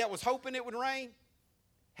 anybody that was hoping it would rain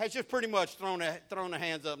has just pretty much thrown their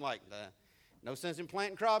hands up like, no sense in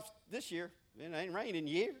planting crops this year. It ain't rained in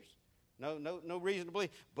years. No reason to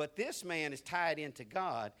believe. But this man is tied into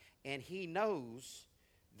God, and he knows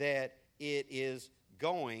that it is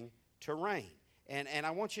going to rain. And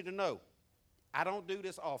I want you to know, I don't do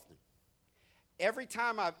this often. Every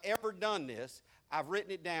time I've ever done this, I've written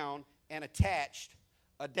it down and attached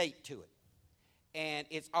a date to it. And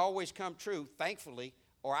it's always come true, thankfully,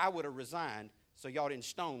 or I would have resigned so y'all didn't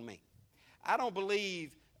stone me. I don't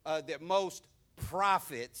believe that most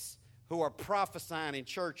prophets who are prophesying in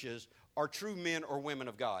churches are true men or women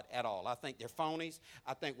of God at all. I think they're phonies.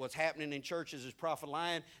 I think what's happening in churches is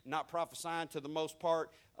prophesying, not prophesying to the most part.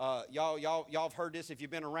 Y'all have heard this if you've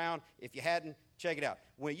been around. If you hadn't, check it out.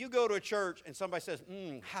 When you go to a church and somebody says,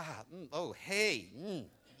 oh, hey,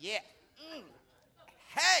 yeah,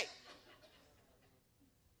 hey.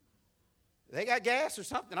 They got gas or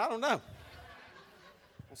something, I don't know.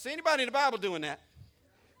 I don't see anybody in the Bible doing that.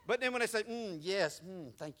 But then when they say, yes,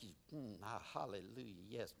 thank you, hallelujah,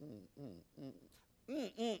 yes,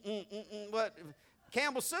 what,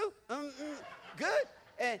 Campbell soup,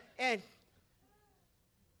 good. And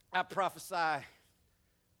I prophesy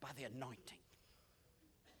by the anointing.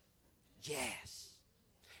 Yes.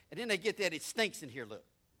 And then they get that, it stinks in here, look.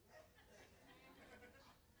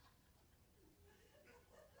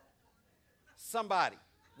 Somebody,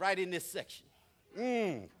 right in this section.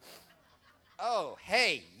 Oh,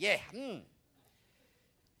 hey, yeah.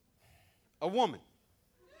 A woman.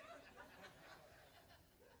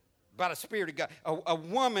 By the Spirit of God. A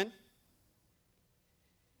woman.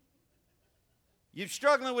 You're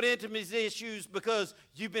struggling with intimacy issues because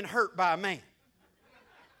you've been hurt by a man.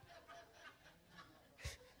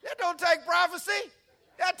 That don't take prophecy.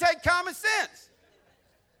 That take common sense.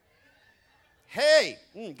 Hey,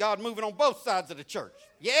 God moving on both sides of the church.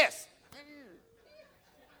 Yes.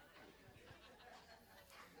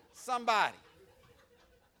 Somebody.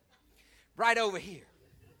 Right over here.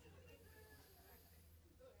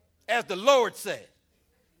 As the Lord said.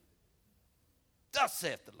 Thus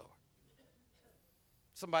saith the Lord.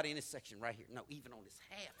 Somebody in this section right here. No, even on this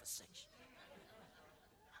half a section.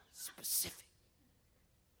 Specific.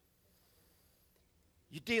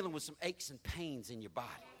 You're dealing with some aches and pains in your body.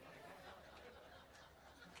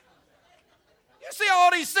 You see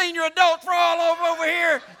all these senior adults for all over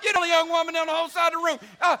here. You're the only young woman on the whole side of the room.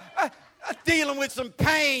 Dealing with some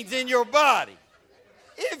pains in your body.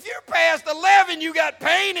 If you're past 11, you got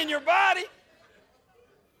pain in your body.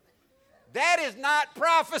 That is not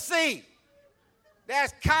prophecy.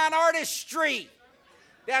 That's con artistry.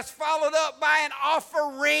 That's followed up by an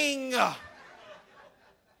offering.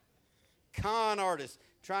 Con artists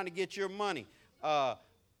trying to get your money.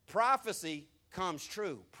 Prophecy comes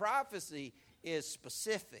true. Prophecy is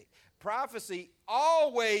specific. Prophecy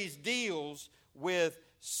always deals with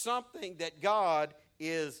something that God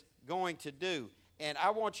is going to do. And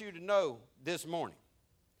I want you to know this morning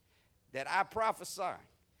that I prophesy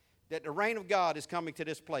that the reign of God is coming to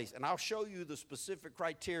this place. And I'll show you the specific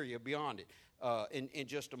criteria beyond it in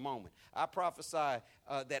just a moment. I prophesy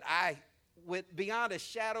that with beyond a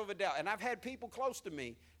shadow of a doubt, and I've had people close to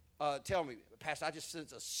me tell me, Pastor, I just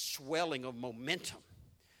sense a swelling of momentum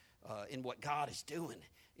in what God is doing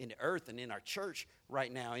in the earth and in our church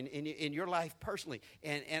right now, in your life personally.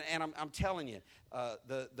 And I'm telling you,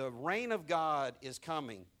 the reign of God is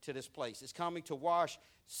coming to this place. It's coming to wash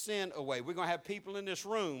sin away. We're going to have people in this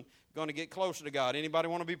room going to get closer to God. Anybody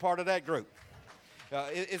want to be part of that group?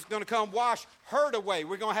 It's going to come wash hurt away.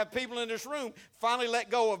 We're going to have people in this room finally let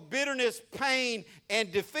go of bitterness, pain, and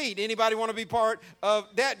defeat. Anybody want to be part of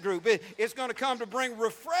that group? It's going to come to bring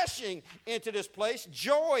refreshing into this place,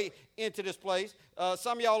 joy into this place.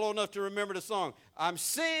 Some of y'all old enough to remember the song, I'm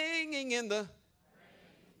singing in the...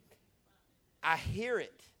 I hear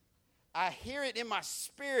it. I hear it in my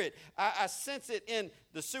spirit. I sense it in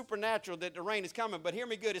the supernatural that the rain is coming. But hear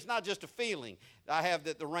me good, it's not just a feeling I have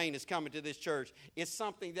that the rain is coming to this church. It's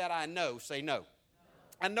something that I know. Say no.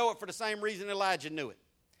 I know it for the same reason Elijah knew it.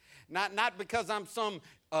 Not because I'm some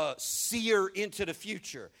seer into the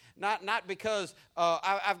future. Not because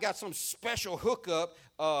I've got some special hookup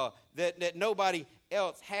that nobody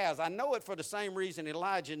else has. I know it for the same reason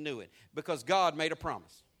Elijah knew it. Because God made a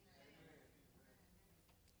promise.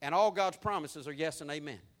 And all God's promises are yes and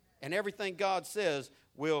amen. And everything God says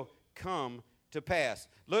will come to pass.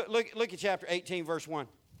 Look at chapter 18, verse 1.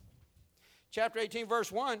 Chapter 18,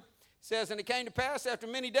 verse 1 says, and it came to pass after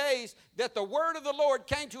many days that the word of the Lord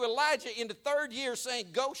came to Elijah in the third year, saying,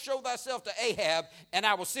 go show thyself to Ahab, and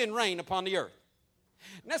I will send rain upon the earth.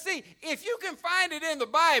 Now see, if you can find it in the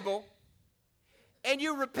Bible, and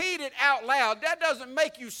you repeat it out loud, that doesn't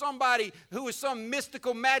make you somebody who is some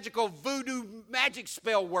mystical, magical, voodoo magic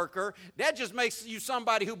spell worker. That just makes you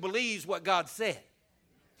somebody who believes what God said.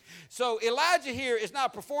 So Elijah here is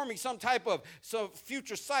not performing some type of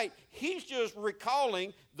future sight. He's just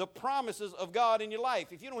recalling the promises of God in your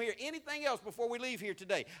life. If you don't hear anything else before we leave here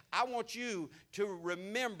today, I want you to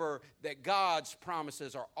remember that God's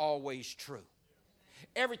promises are always true.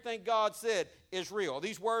 Everything God said is real.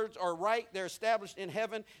 These words are right. They're established in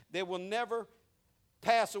heaven. They will never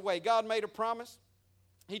pass away. God made a promise.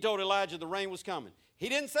 He told Elijah the rain was coming. He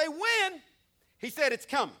didn't say when. He said it's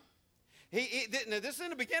coming. This is in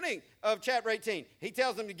the beginning of chapter 18. He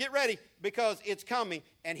tells them to get ready because it's coming,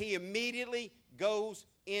 and he immediately goes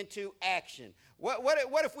into action.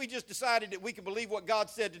 What if we just decided that we could believe what God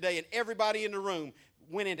said today and everybody in the room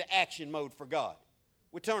went into action mode for God?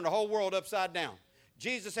 We turned the whole world upside down.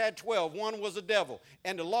 Jesus had 12. One was a devil.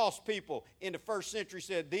 And the lost people in the first century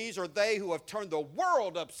said, these are they who have turned the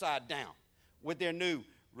world upside down with their new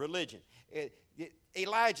religion.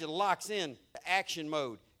 Elijah locks in action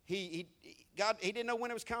mode. He didn't know when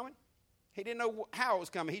it was coming. He didn't know how it was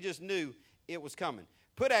coming. He just knew it was coming.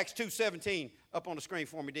 Put Acts 2:17 up on the screen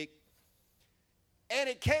for me, Dick. And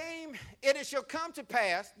it shall come to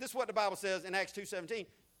pass, this is what the Bible says in Acts 2:17,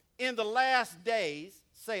 in the last days,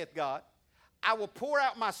 saith God, I will pour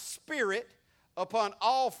out my spirit upon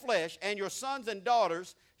all flesh, and your sons and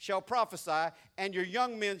daughters shall prophesy, and your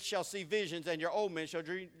young men shall see visions, and your old men shall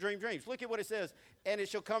dream dreams. Look at what it says. And it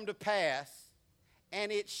shall come to pass,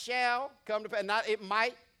 and it shall come to pass. Not it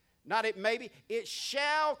might, not it maybe. It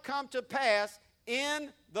shall come to pass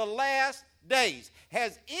in the last days.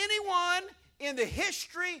 Has anyone in the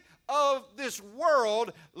history of this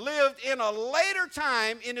world lived in a later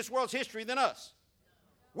time in this world's history than us?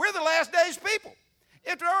 We're the last days people.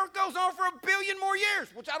 If the earth goes on for 1 billion more years,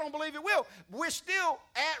 which I don't believe it will, we're still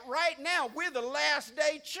at right now. We're the last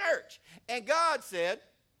day church. And God said,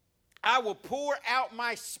 I will pour out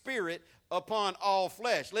my Spirit upon all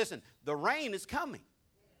flesh. Listen, the rain is coming.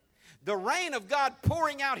 The rain of God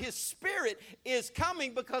pouring out his Spirit is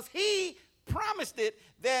coming because he promised it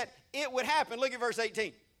that it would happen. Look at verse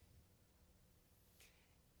 18.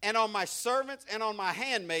 And on my servants and on my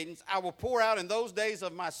handmaidens I will pour out in those days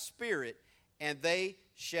of my Spirit, and they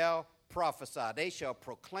shall prophesy. They shall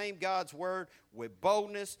proclaim God's word with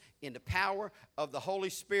boldness in the power of the Holy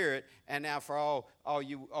Spirit. And now for all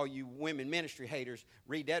you women ministry haters,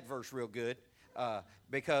 read that verse real good,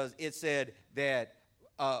 because it said that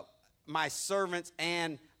my servants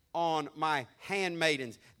and on my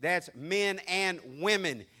handmaidens. That's men and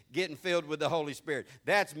women getting filled with the Holy Spirit.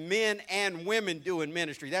 That's men and women doing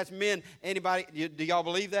ministry. That's men. Anybody? Do y'all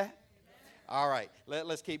believe that? All right.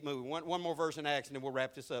 Let's keep moving. One more verse in Acts, and then we'll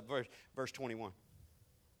wrap this up. Verse 21.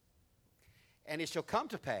 And it shall come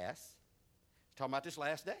to pass, talking about this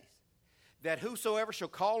last days, that whosoever shall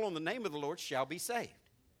call on the name of the Lord shall be saved.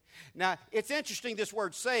 Now, it's interesting, this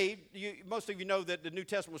word saved. Most of you know that the New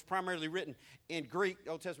Testament was primarily written in Greek.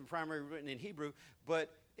 The Old Testament primarily written in Hebrew.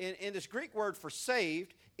 But in this Greek word for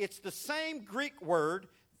saved, it's the same Greek word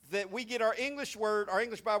that we get our English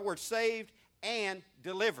Bible word saved and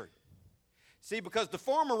delivered. See, because the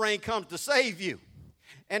former rain comes to save you,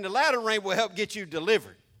 and the latter rain will help get you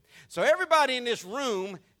delivered. So everybody in this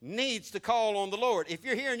room needs to call on the Lord. If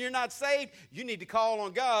you're here and you're not saved, you need to call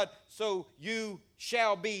on God so you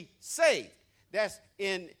shall be saved. That's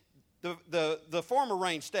in the former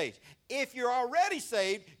rain stage. If you're already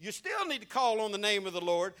saved, you still need to call on the name of the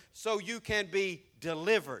Lord so you can be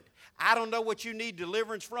delivered. I don't know what you need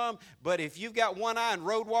deliverance from, but if you've got one eye and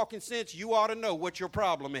road walking sense, you ought to know what your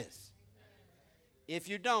problem is. If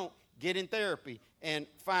you don't, get in therapy and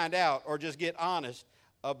find out, or just get honest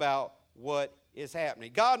about what is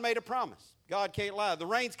happening. God made a promise. God can't lie. The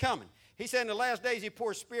rain's coming. He said in the last days he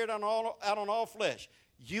pours Spirit out on all flesh.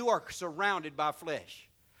 You are surrounded by flesh.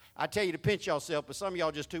 I tell you to pinch yourself, but some of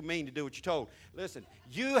y'all just too mean to do what you're told. Listen,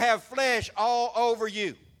 you have flesh all over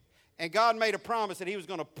you. And God made a promise that he was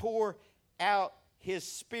going to pour out his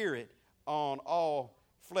Spirit on all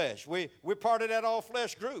flesh. We're part of that all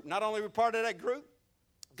flesh group. Not only are we part of that group,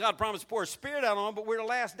 God promised to pour his Spirit out on them, but we're the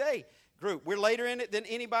last day group. We're later in it than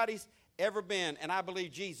anybody's ever been, and I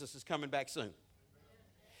believe Jesus is coming back soon.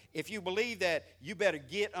 If you believe that, you better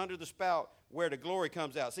get under the spout where the glory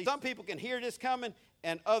comes out. See, some people can hear this coming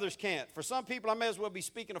and others can't. For some people, I may as well be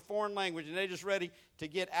speaking a foreign language and they're just ready to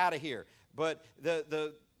get out of here. But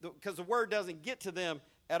because the word doesn't get to them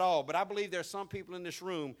at all. But I believe there are some people in this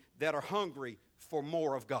room that are hungry for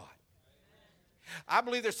more of God. I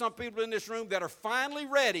believe there's some people in this room that are finally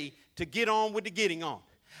ready to get on with the getting on.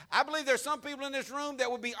 I believe there's some people in this room that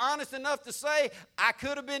would be honest enough to say, I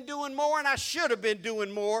could have been doing more and I should have been doing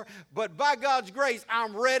more, but by God's grace,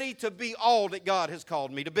 I'm ready to be all that God has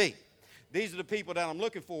called me to be. These are the people that I'm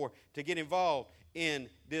looking for to get involved in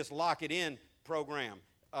this Lock It In program.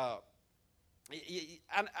 I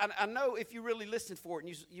know if you really listen for it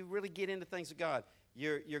and you really get into things of God,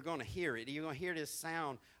 you're going to hear it. You're going to hear this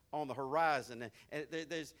sound on the horizon. And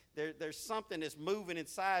there's something that's moving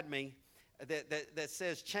inside me that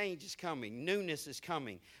says change is coming, newness is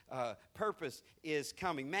coming, purpose is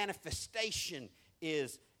coming, manifestation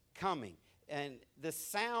is coming. And the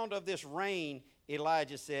sound of this rain,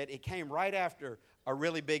 Elijah said, it came right after a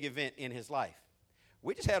really big event in his life.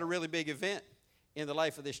 We just had a really big event in the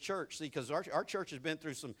life of this church, see, because our church has been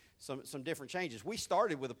through some different changes. We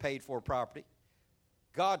started with a paid-for property.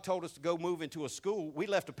 God told us to go move into a school. We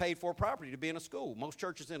left a paid-for property to be in a school. Most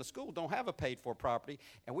churches in a school don't have a paid-for property,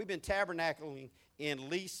 and we've been tabernacling in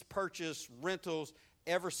lease, purchase, rentals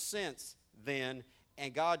ever since then,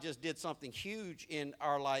 and God just did something huge in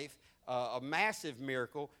our life, a massive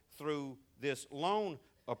miracle through this loan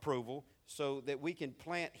approval so that we can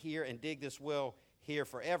plant here and dig this well here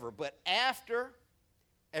forever. But after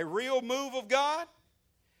a real move of God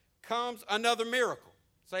comes another miracle.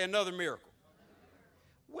 Say another miracle.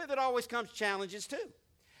 With it always comes challenges too.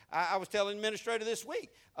 I was telling the administrator this week,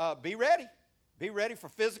 be ready. Be ready for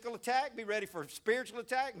physical attack. Be ready for spiritual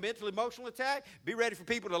attack, mental, emotional attack. Be ready for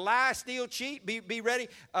people to lie, steal, cheat. Be ready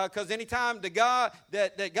because anytime that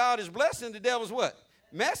God is blessing, the devil's what?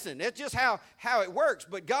 Messing. That's just how it works.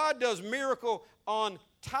 But God does miracle on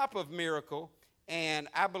top of miracle, and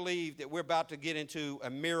I believe that we're about to get into a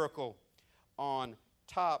miracle on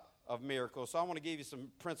top of miracle. So I want to give you some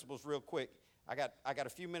principles real quick. I got a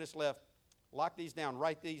few minutes left lock these down,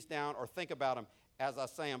 write these down, or think about them as I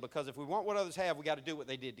say them, because if we want what others have, we got to do what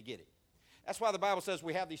they did to get it. That's why the Bible says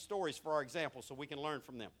we have these stories for our example so we can learn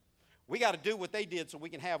from them. We got to do what they did so we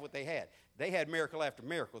can have what they had. They had miracle after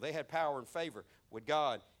miracle. They had power and favor with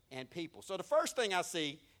God and people. So the first thing I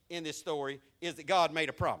see in this story is that God made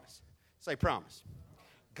a promise. Say promise.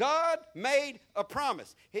 God made a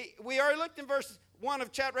promise. We already looked in verse 1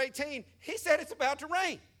 of chapter 18. He said it's about to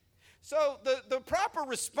rain. So the proper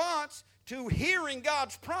response to hearing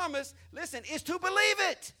God's promise, listen, is to believe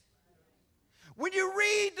it. When you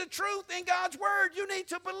read the truth in God's word, you need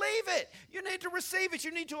to believe it. You need to receive it.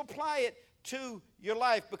 You need to apply it to your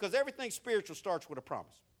life, because everything spiritual starts with a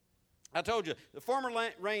promise. I told you, the former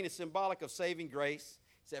rain is symbolic of saving grace.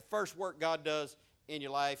 It's that first work God does in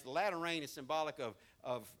your life. The latter rain is symbolic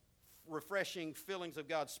of refreshing fillings of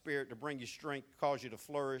God's Spirit to bring you strength, cause you to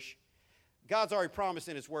flourish. God's already promised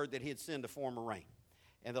in his word that he'd send the former rain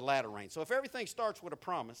and the latter rain. So if everything starts with a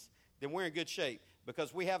promise, then we're in good shape,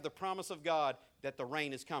 because we have the promise of God that the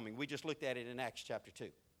rain is coming. We just looked at it in Acts chapter 2.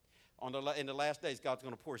 In the last days, God's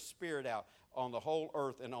going to pour his Spirit out on the whole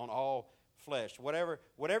earth and on all flesh. Whatever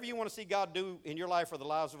you want to see God do in your life or the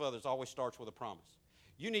lives of others always starts with a promise.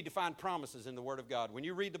 You need to find promises in the Word of God. When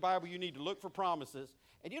you read the Bible, you need to look for promises.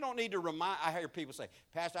 And you don't need to remind. I hear people say,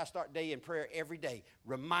 Pastor, I start day in prayer every day,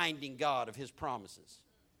 reminding God of his promises.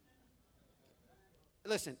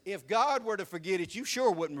 Listen, if God were to forget it, you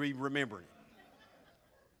sure wouldn't be remembering it.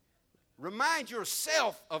 Remind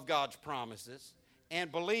yourself of God's promises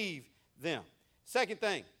and believe them. Second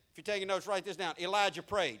thing, if you're taking notes, write this down. Elijah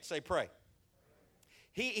prayed. Say pray.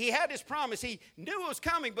 He had this promise. He knew it was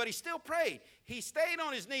coming, but he still prayed. He stayed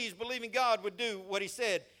on his knees believing God would do what he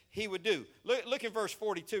said he would do. Look in verse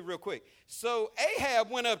 42 real quick. So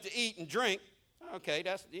Ahab went up to eat and drink. Okay,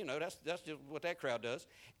 that's just what that crowd does.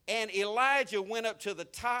 And Elijah went up to the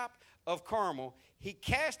top of Carmel. He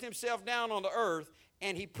cast himself down on the earth,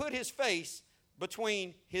 and he put his face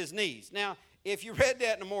between his knees. Now, if you read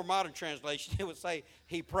that in a more modern translation, it would say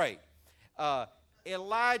he prayed.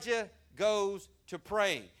 Elijah goes to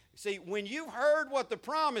praying. See, when you've heard what the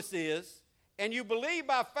promise is, and you believe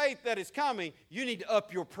by faith that it's coming, you need to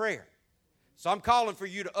up your prayer. So I'm calling for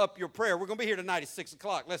you to up your prayer. We're going to be here tonight at 6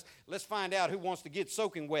 o'clock. Let's find out who wants to get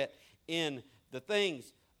soaking wet in the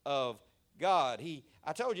things of God.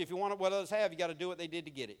 I told you, if you want what others have, you got to do what they did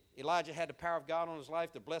to get it. Elijah had the power of God on his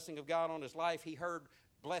life, the blessing of God on his life. He heard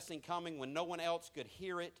blessing coming when no one else could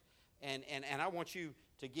hear it. And I want you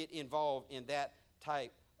to get involved in that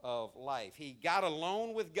type of life. He got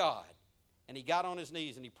alone with God, and he got on his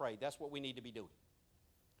knees and he prayed. That's what we need to be doing.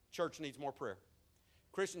 Church needs more prayer.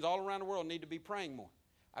 Christians all around the world need to be praying more.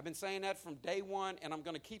 I've been saying that from day one, and I'm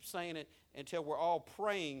going to keep saying it until we're all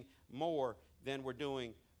praying more than we're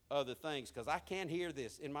doing other things, because I can hear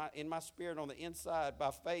this in my spirit on the inside by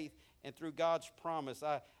faith and through God's promise.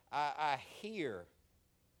 I hear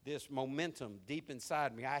this momentum deep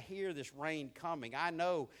inside me. I hear this rain coming. I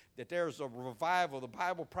know that there's a revival. The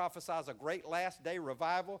Bible prophesies a great last day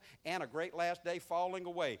revival and a great last day falling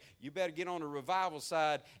away. You better get on the revival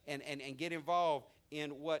side and get involved in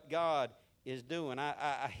what God is doing.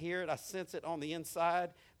 I hear it. I sense it on the inside.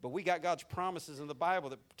 But we got God's promises in the Bible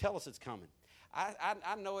that tell us it's coming.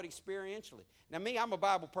 I know it experientially. Now, me, I'm a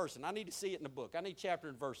Bible person. I need to see it in the book. I need chapter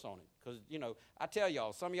and verse on it. Because, I tell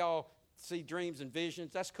y'all, some of y'all see dreams and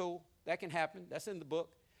visions. That's cool. That can happen. That's in the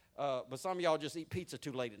book. But some of y'all just eat pizza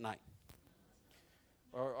too late at night.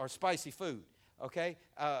 Or spicy food. Okay?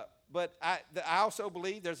 But I also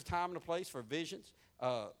believe there's a time and a place for visions,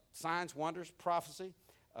 signs, wonders, prophecy.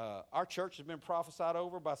 Our church has been prophesied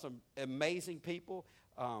over by some amazing people.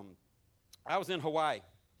 I was in Hawaii.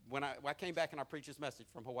 When I came back and I preached this message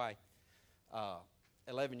from Hawaii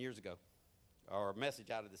 11 years ago, or a message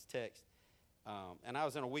out of this text, and I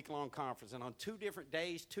was in a week-long conference, and on 2 different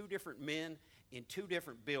days, 2 different men in 2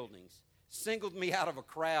 different buildings singled me out of a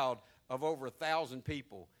crowd of over 1,000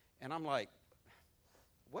 people, and I'm like,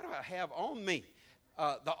 what do I have on me?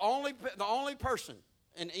 The only person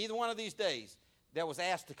in either one of these days that was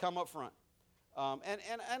asked to come up front.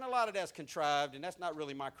 And a lot of that's contrived, and that's not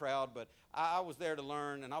really my crowd, but I was there to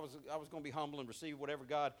learn, and I was going to be humble and receive whatever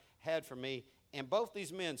God had for me. And both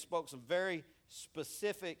these men spoke some very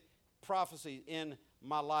specific prophecies in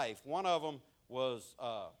my life. One of them was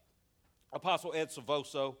Apostle Ed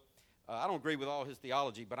Savoso. I don't agree with all his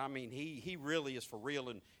theology, but I mean, he really is for real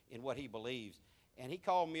in what he believes. And he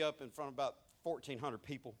called me up in front of about 1,400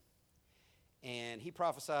 people, and he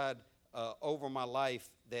prophesied over my life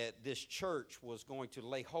that this church was going to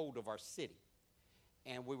lay hold of our city.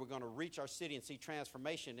 And we were going to reach our city and see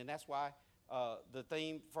transformation. And that's why the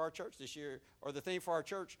theme for our church this year, or the theme for our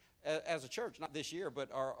church as a church, not this year,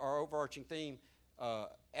 but our overarching theme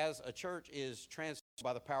as a church is transformed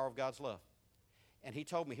by the power of God's love. And he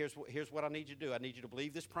told me, here's what I need you to do. I need you to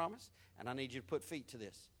believe this promise, and I need you to put feet to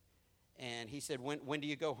this. And he said, when do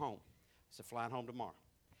you go home? I said, flying home tomorrow.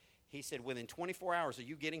 He said, within 24 hours of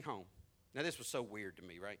you getting home. Now, this was so weird to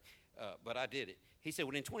me, right? But I did it. He said,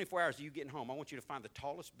 within 24 hours of you getting home, I want you to find the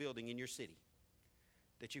tallest building in your city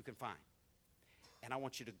that you can find. And I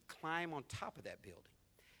want you to climb on top of that building.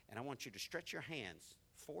 And I want you to stretch your hands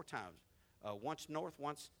 4 times, once north,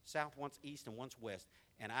 once south, once east, and once west.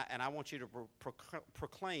 And I want you to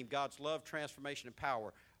proclaim God's love, transformation, and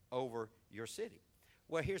power over your city.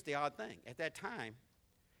 Well, here's the odd thing. At that time,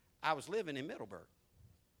 I was living in Middleburg.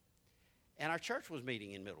 And our church was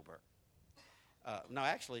meeting in Middleburg. No,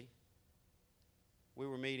 actually, we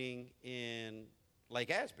were meeting in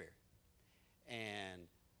Lake Asbury. And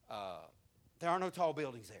there are no tall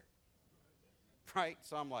buildings there. Right?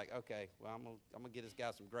 So I'm like, okay, well, I'm gonna get this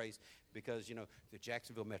guy some grace because, the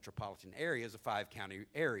Jacksonville metropolitan area is a 5-county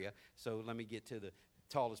area. So let me get to the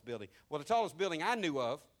tallest building. Well, the tallest building I knew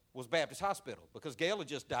of was Baptist Hospital because Gail had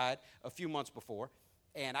just died a few months before.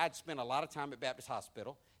 And I'd spent a lot of time at Baptist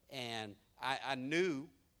Hospital. And I knew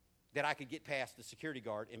that I could get past the security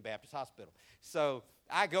guard in Baptist Hospital. So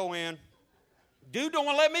I go in. Dude don't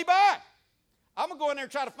want to let me by. I'm going to go in there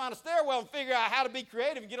and try to find a stairwell and figure out how to be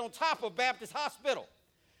creative and get on top of Baptist Hospital.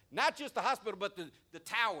 Not just the hospital, but the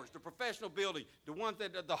towers, the professional building, the one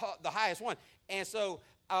that the highest one. And so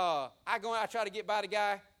I try to get by the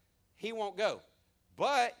guy. He won't go.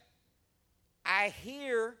 But I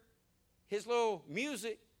hear his little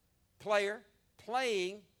music player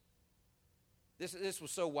playing. This was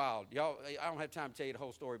so wild. Y'all, I don't have time to tell you the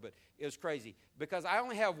whole story, but it was crazy. Because I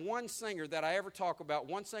only have one singer that I ever talk about,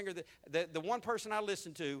 one singer, the one person I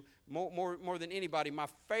listen to more than anybody, my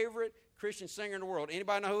favorite Christian singer in the world.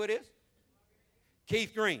 Anybody know who it is?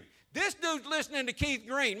 Keith Green. This dude's listening to Keith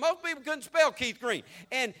Green. Most people couldn't spell Keith Green.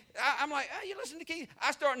 And I'm like, oh, you listen to Keith?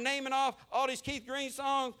 I start naming off all these Keith Green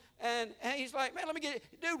songs, and he's like, man, let me get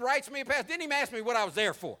it. Dude writes me a pass. Didn't even ask me what I was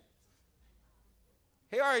there for.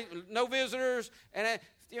 He already, no visitors, and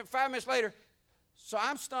 5 minutes later, so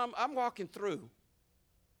I'm walking through,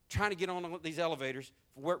 trying to get on these elevators,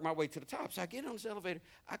 work my way to the top. So I get on this elevator,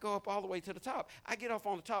 I go up all the way to the top. I get off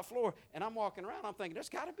on the top floor, and I'm walking around. I'm thinking, there's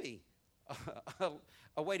got to be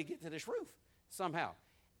a way to get to this roof somehow.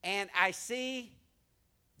 And I see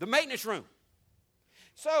the maintenance room.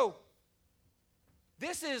 So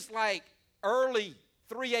this is like early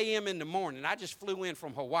 3 a.m. in the morning. I just flew in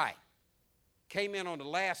from Hawaii. Came in on the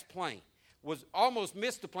last plane, was almost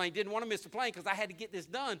missed the plane, didn't want to miss the plane because I had to get this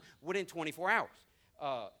done within 24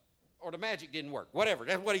 hours. Or the magic didn't work, whatever,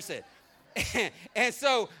 that's what he said. And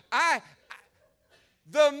so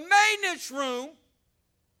the maintenance room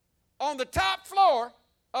on the top floor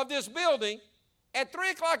of this building at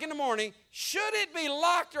 3 o'clock in the morning, should it be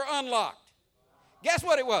locked or unlocked? Guess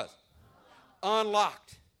what it was?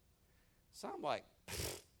 Unlocked. So I'm like,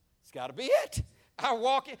 it's got to be it. I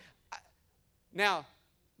walk in. Now,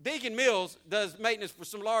 Deacon Mills does maintenance for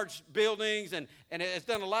some large buildings and has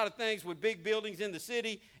done a lot of things with big buildings in the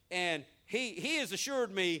city. And he has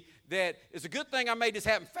assured me that it's a good thing I made this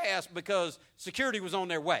happen fast because security was on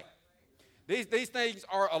their way. These things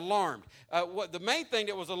are alarmed. The main thing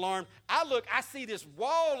that was alarmed, I see this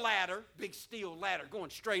wall ladder, big steel ladder,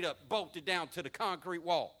 going straight up, bolted down to the concrete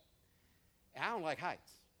wall. And I don't like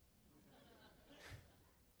heights.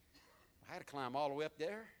 I had to climb all the way up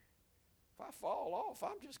there. If I fall off,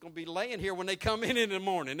 I'm just going to be laying here when they come in the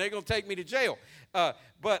morning. They're going to take me to jail.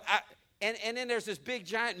 And then there's this big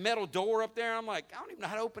giant metal door up there. I'm like, I don't even know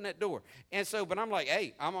how to open that door. And so, but I'm like,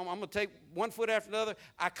 hey, I'm going to take one foot after another.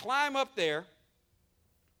 I climb up there.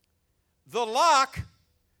 The lock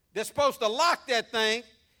that's supposed to lock that thing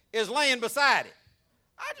is laying beside it.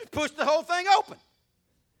 I just pushed the whole thing open.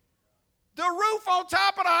 The roof on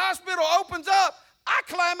top of the hospital opens up. I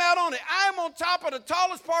climb out on it. I am on top of the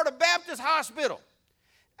tallest part of Baptist Hospital.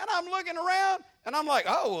 And I'm looking around, and I'm like,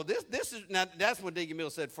 oh, well, this is, now that's what Deacon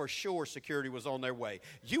Mills said, for sure security was on their way.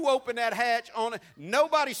 You open that hatch on it,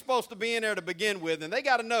 nobody's supposed to be in there to begin with, and they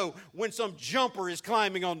got to know when some jumper is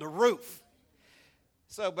climbing on the roof.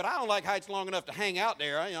 So, but I don't like heights long enough to hang out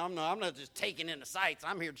there. I'm not just taking in the sights.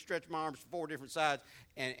 I'm here to stretch my arms to 4 different sides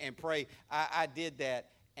and pray. I did that,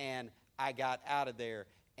 and I got out of there.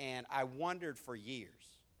 And I wondered for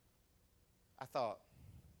years. I thought,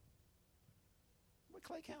 we're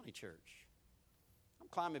Clay County Church. I'm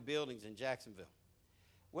climbing buildings in Jacksonville.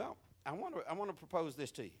 Well, I want to propose this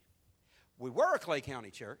to you. We were a Clay County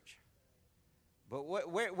Church, but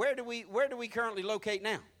where do we currently locate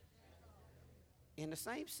now? in the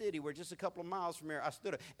same city where just a couple of miles from here I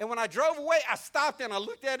stood up. And when I drove away, I stopped and I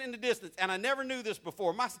looked at it in the distance, and I never knew this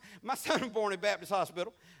before. My son was born in Baptist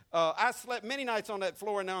Hospital. I slept many nights on that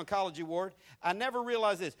floor in the oncology ward. I never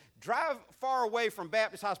realized this. Drive far away from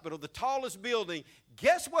Baptist Hospital, the tallest building.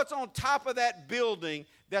 Guess what's on top of that building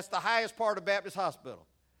that's the highest part of Baptist Hospital?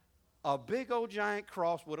 A big old giant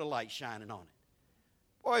cross with a light shining on it.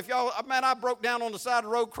 Boy, if y'all, man, I broke down on the side of the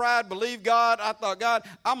road, cried, believed God. I thought, God,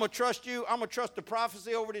 I'm going to trust you. I'm going to trust the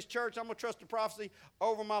prophecy over this church. I'm going to trust the prophecy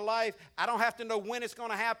over my life. I don't have to know when it's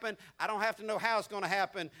going to happen. I don't have to know how it's going to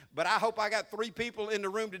happen. But I hope I got 3 people in the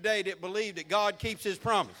room today that believe that God keeps his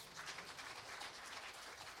promise.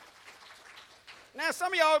 Now,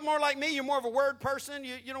 some of y'all are more like me. You're more of a word person.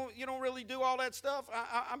 You don't really do all that stuff.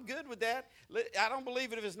 I'm good with that. I don't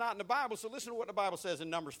believe it if it's not in the Bible. So listen to what the Bible says in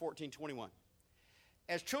Numbers 14:21.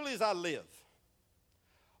 As truly as I live,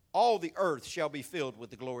 all the earth shall be filled with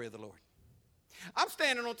the glory of the Lord. I'm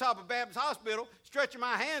standing on top of Baptist Hospital, stretching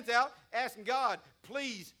my hands out, asking God,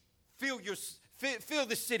 please fill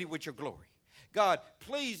this city with your glory. God,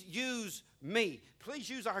 please use me. Please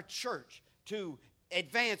use our church to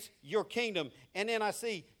advance your kingdom. And then I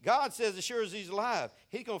see God says, as sure as he's alive,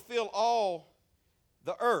 he's going to fill all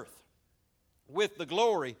the earth with the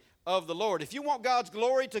glory of the Lord. If you want God's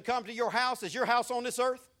glory to come to your house, is your house on this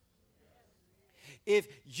earth? If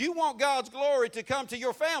you want God's glory to come to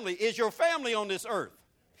your family, is your family on this earth?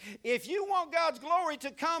 If you want God's glory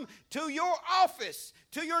to come to your office,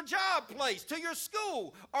 to your job place, to your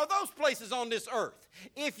school, are those places on this earth?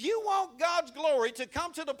 If you want God's glory to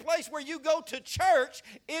come to the place where you go to church,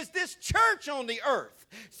 is this church on the earth?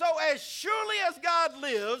 So as surely as God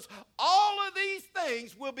lives, all of these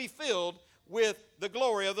things will be filled with the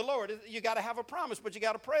glory of the Lord. You got to have a promise, but you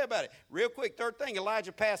got to pray about it. Real quick, third thing,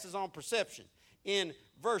 Elijah passes on perception. In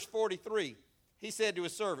verse 43, he said to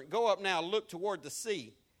his servant, go up now, look toward the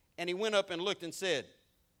sea. And he went up and looked and said,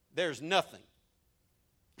 there's nothing.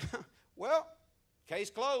 Well, case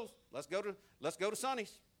closed. Let's go to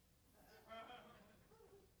Sonny's.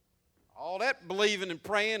 All that believing and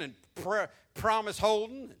praying and promise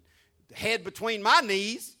holding, and head between my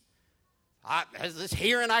knees. Has this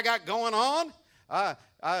hearing I got going on?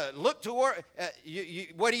 Look toward,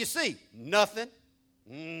 what do you see? Nothing.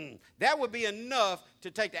 That would be enough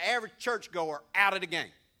to take the average churchgoer out of the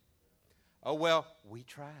game. Oh, well, we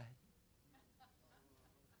tried.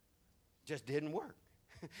 Just didn't work.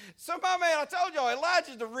 So, my man, I told y'all,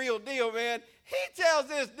 Elijah's the real deal, man. He tells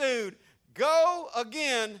this dude, go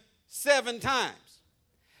again 7 times.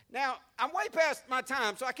 Now, I'm way past my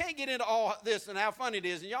time, so I can't get into all this and how funny it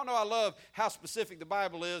is. And y'all know I love how specific the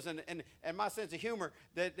Bible is and my sense of humor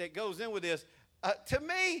that goes in with this. To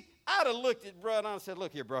me, I'd have looked at bro and said,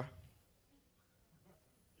 look here, bro.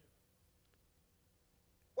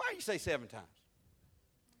 Why do you say 7 times?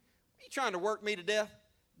 Are you trying to work me to death,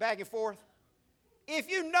 back and forth? If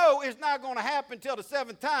you know it's not going to happen till the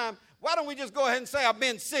 7th time, why don't we just go ahead and say I've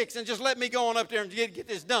been 6 and just let me go on up there and get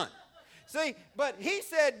this done? See, but he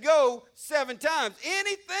said go 7 times.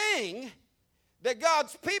 Anything that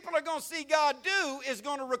God's people are going to see God do is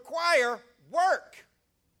going to require work.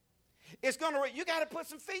 It's going to, you got to put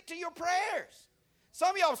some feet to your prayers.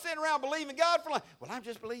 Some of y'all sitting around believing God for like, well, I'm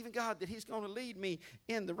just believing God that he's going to lead me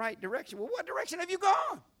in the right direction. Well, what direction have you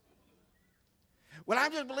gone? Well,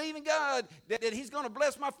 I'm just believing God that he's going to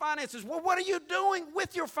bless my finances. Well, what are you doing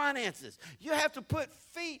with your finances? You have to put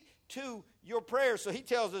feet to your prayers. So he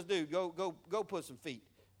tells this dude, go put some feet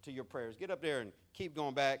to your prayers. Get up there and keep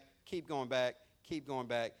going back, keep going back, keep going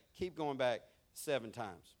back, keep going back 7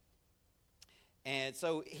 times. And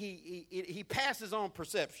so he passes on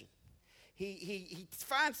perception. He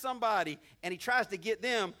finds somebody and he tries to get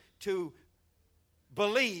them to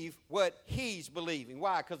believe what he's believing.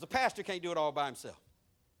 Why? Because the pastor can't do it all by himself.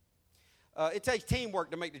 It takes teamwork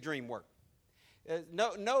to make the dream work.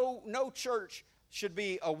 No church should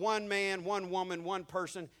be a one man, one woman, one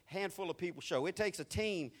person, handful of people show. It takes a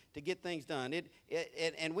team to get things done.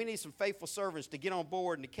 And we need some faithful servants to get on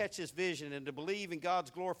board and to catch this vision and to believe in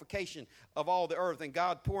God's glorification of all the earth and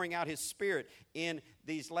God pouring out his Spirit in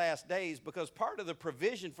these last days, because part of the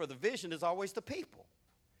provision for the vision is always the people.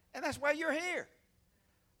 And that's why you're here.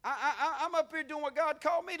 I'm up here doing what God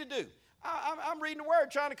called me to do. I'm reading the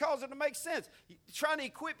Word, trying to cause it to make sense, trying to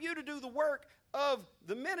equip you to do the work of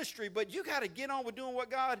the ministry, but you got to get on with doing what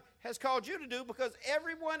God has called you to do, because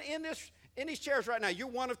everyone in these chairs right now, you're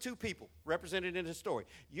one of 2 people represented in this story.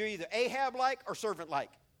 You're either Ahab-like or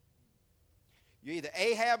servant-like. You're either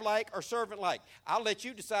Ahab-like or servant-like. I'll let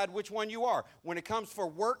you decide which one you are. When it comes for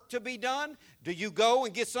work to be done, do you go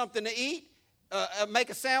and get something to eat, make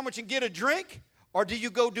a sandwich and get a drink, or do you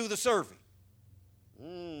go do the serving?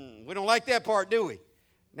 We don't like that part, do we?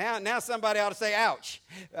 Now somebody ought to say, ouch,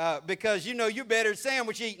 because you know you're better at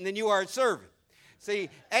sandwich eating than you are at serving. See,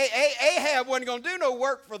 Ahab wasn't going to do no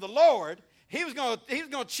work for the Lord. He was going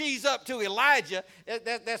to cheese up to Elijah.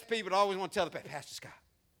 That's people that always want to tell the Pastor Scott,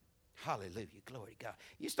 hallelujah, glory to God.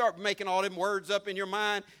 You start making all them words up in your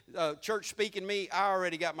mind, church speaking me, I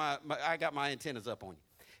already got my antennas up on you.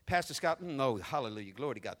 Pastor Scott, no, hallelujah,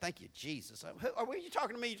 glory to God. Thank you, Jesus. Are you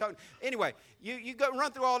talking to me? Anyway, you go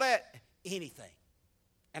run through all that, anything.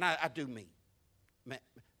 And I do mean,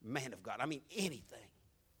 man of God, I mean anything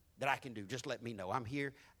that I can do, just let me know. I am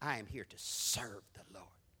here to serve the Lord.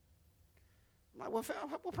 I'm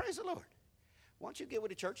like, well, praise the Lord. Why don't you get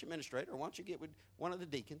with a church administrator, or why don't you get with one of the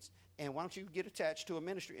deacons, and why don't you get attached to a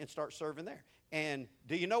ministry and start serving there? And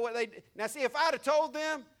do you know what they did? Now, see, if I'd have told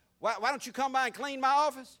them, why don't you come by and clean my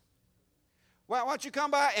office? Why don't you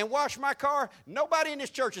come by and wash my car? Nobody in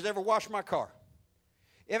this church has ever washed my car.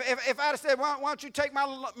 If I'd have said, why don't you take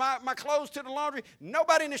my clothes to the laundry?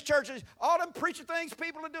 Nobody in this church, all them preacher things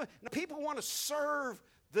people are doing. Now, people want to serve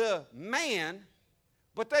the man,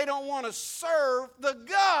 but they don't want to serve the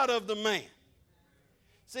God of the man.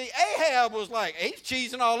 See, Ahab was like, he's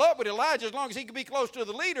cheesing all up with Elijah as long as he could be close to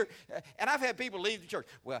the leader. And I've had people leave the church.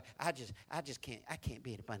 Well, I can't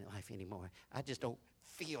be in abundant life anymore. I just don't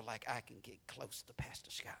feel like I can get close to Pastor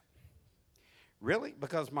Scott. Really?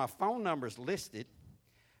 Because my phone number is listed.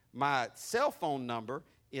 My cell phone number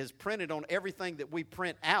is printed on everything that we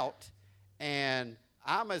print out, and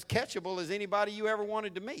I'm as catchable as anybody you ever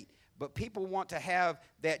wanted to meet. But people want to have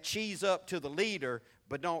that cheese up to the leader,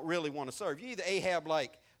 but don't really want to serve. You're either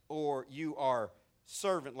Ahab-like or you are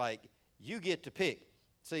servant-like. You get to pick.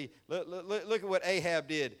 See, look at what Ahab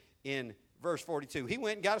did in verse 42. He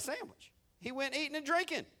went and got a sandwich. He went eating and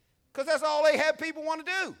drinking because that's all Ahab people want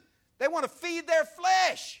to do. They want to feed their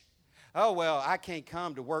flesh. Oh, well, I can't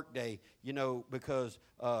come to work day, because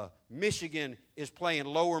Michigan is playing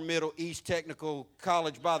Lower Middle East Technical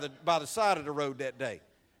College by the side of the road that day.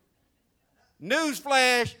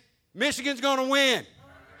 Newsflash, Michigan's going to win.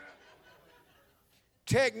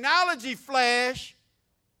 Technology flash,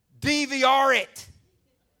 DVR it.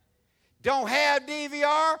 Don't have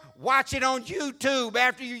DVR? Watch it on YouTube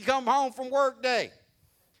after you come home from work day.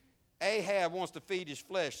 Ahab wants to feed his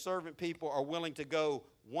flesh. Servant people are willing to go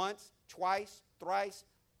once, twice, thrice,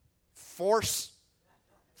 force,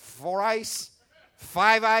 4 ice,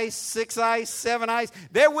 5 ice, 6 ice, 7 ice.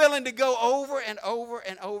 They're willing to go over and over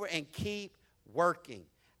and over and keep working.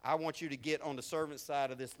 I want you to get on the servant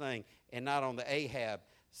side of this thing and not on the Ahab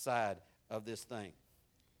side of this thing.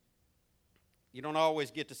 You don't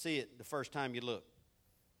always get to see it the first time you look.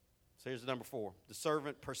 So here's the number 4. The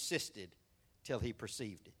servant persisted till he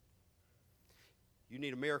perceived it. You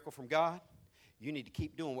need a miracle from God. You need to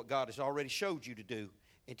keep doing what God has already showed you to do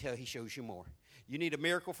until he shows you more. You need a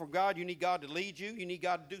miracle from God. You need God to lead you. You need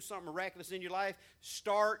God to do something miraculous in your life.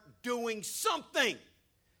 Start doing something.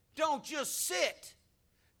 Don't just sit.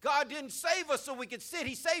 God didn't save us so we could sit.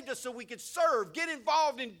 He saved us so we could serve. Get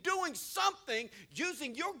involved in doing something,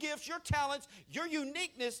 using your gifts, your talents, your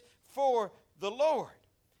uniqueness for the Lord.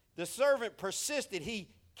 The servant persisted. He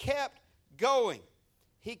kept going.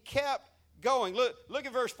 He kept going. Look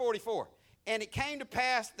at verse 44. And it came to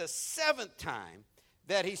pass the 7th time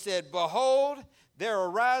that he said, Behold, there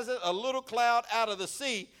arises a little cloud out of the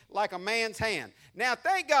sea like a man's hand. Now,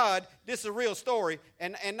 thank God this is a real story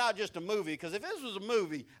and not just a movie, because if this was a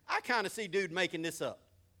movie, I kind of see dude making this up.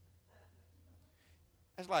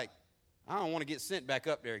 That's like, I don't want to get sent back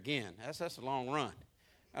up there again. That's a long run.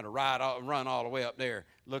 I got to run all the way up there,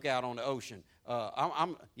 look out on the ocean.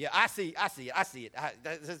 I see it.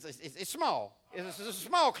 It's small. It's a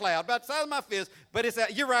small cloud, about the size of my fist,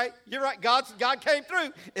 but you're right. God came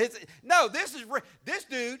through. This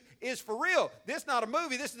dude is for real. This is not a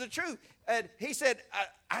movie. This is the truth. And he said,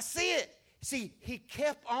 I see it. See, he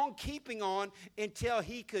kept on keeping on until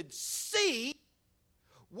he could see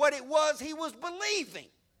what it was he was believing.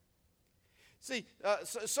 See,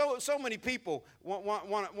 so many people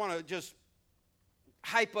want to just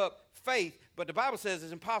hype up faith, but the Bible says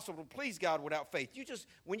it's impossible to please God without faith.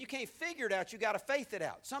 When you can't figure it out, you got to faith it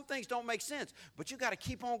out. Some things don't make sense, but you got to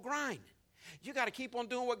keep on grinding. You got to keep on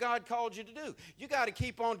doing what God called you to do. You got to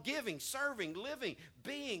keep on giving, serving, living,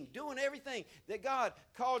 being, doing everything that God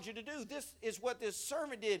called you to do. This is what this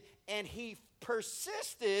servant did, and he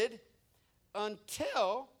persisted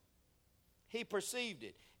until he perceived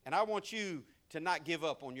it. And I want you to not give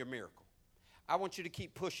up on your miracle. I want you to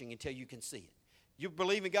keep pushing until you can see it. You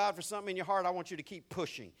believe in God for something in your heart, I want you to keep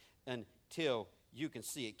pushing until you can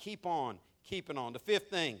see it. Keep on keeping on. The 5th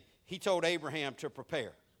thing, he told Abraham to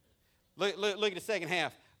prepare. Look at the second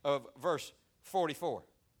half of verse 44.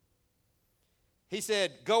 He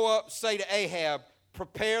said, go up, say to Ahab,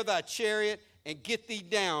 prepare thy chariot and get thee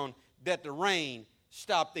down, that the rain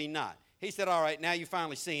stop thee not. He said, all right, now you're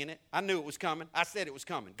finally seeing it. I knew it was coming. I said it was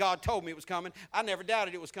coming. God told me it was coming. I never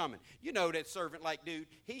doubted it was coming. You know that servant-like dude,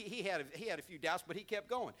 he had a few doubts, but he kept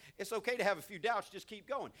going. It's okay to have a few doubts, just keep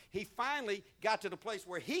going. He finally got to the place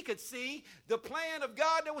where he could see the plan of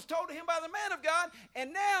God that was told to him by the man of God,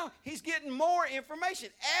 and now he's getting more information.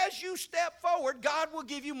 As you step forward, God will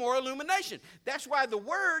give you more illumination. That's why the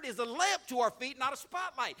word is a lamp to our feet, not a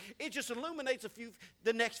spotlight. It just illuminates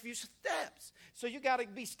the next few steps. So you got to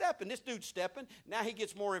be stepping. This dude's stepping. Now he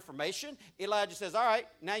gets more information. Elijah says, all right,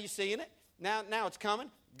 now you're seeing it. Now it's coming.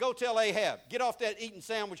 Go tell Ahab, get off that eating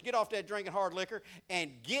sandwich, get off that drinking hard liquor,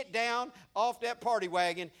 and get down off that party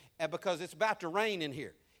wagon, and because it's about to rain in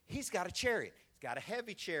here. He's got a chariot. He's got a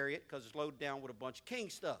heavy chariot because it's loaded down with a bunch of king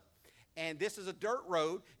stuff. And this is a dirt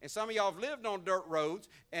road, and some of y'all have lived on dirt roads,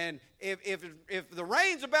 and if the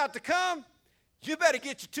rain's about to come, you better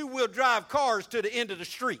get your two-wheel drive cars to the end of the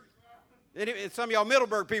street. And some of y'all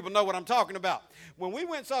Middleburg people know what I'm talking about. When we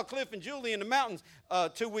went and saw Cliff and Julie in the mountains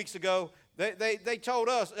 2 weeks ago, they told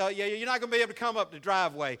us, yeah, you're not going to be able to come up the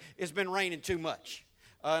driveway. It's been raining too much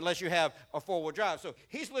unless you have a four-wheel drive. So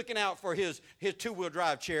he's looking out for his two-wheel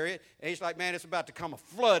drive chariot, and he's like, man, it's about to come a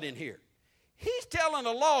flood in here. He's telling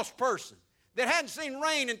a lost person that hadn't seen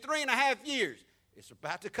rain in 3.5 years, it's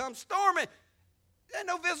about to come storming. There's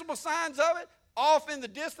no visible signs of it. Off in the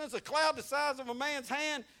distance, a cloud the size of a man's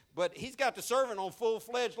hand. But he's got the servant on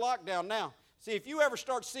full-fledged lockdown now. See, if you ever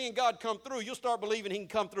start seeing God come through, you'll start believing he can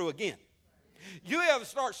come through again. You ever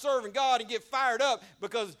start serving God and get fired up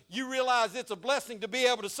because you realize it's a blessing to be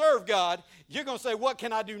able to serve God, you're going to say, what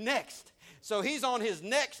can I do next? So he's on his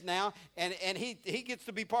next now, and he gets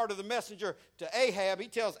to be part of the messenger to Ahab. He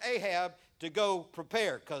tells Ahab to go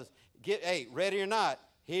prepare because, hey, ready or not,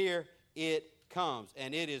 here it comes.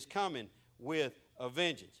 And it is coming with a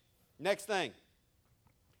vengeance. Next thing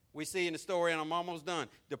we see in the story, and I'm almost done,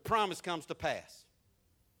 the promise comes to pass.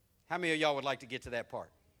 How many of y'all would like to get to that part?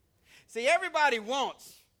 See, everybody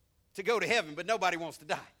wants to go to heaven, but nobody wants to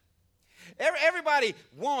die. Everybody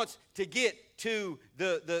wants to get to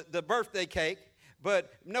the birthday cake,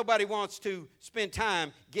 but nobody wants to spend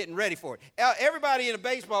time getting ready for it. Everybody in a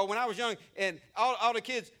baseball, when I was young, and all the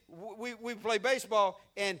kids, we played baseball,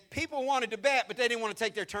 and people wanted to bat, but they didn't want to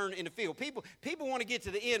take their turn in the field. People want to get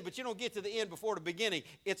to the end, but you don't get to the end before the beginning.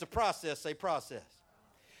 It's a process, say process.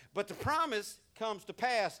 But the promise comes to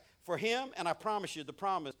pass for him, and I promise you the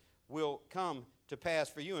promise will come to pass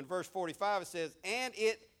for you. In verse 45 it says, and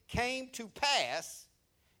it came to pass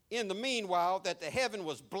in the meanwhile that the heaven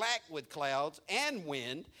was black with clouds and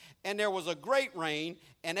wind, and there was a great rain,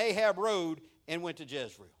 and Ahab rode and went to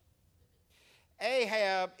Jezreel.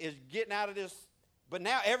 Ahab is getting out of this, but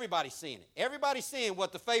now everybody's seeing it. Everybody's seeing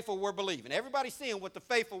what the faithful were believing. Everybody's seeing what the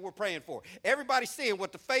faithful were praying for. Everybody's seeing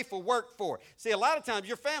what the faithful worked for. See, a lot of times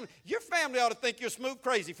your family ought to think you're smooth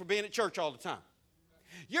crazy for being at church all the time.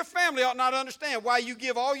 Your family ought not understand why you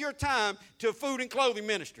give all your time to food and clothing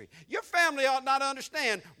ministry. Your family ought not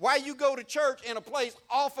understand why you go to church in a place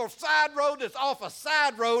off a side road that's off a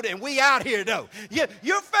side road and we out here though.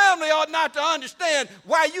 Your family ought not to understand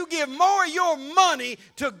why you give more of your money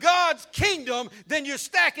to God's kingdom than you're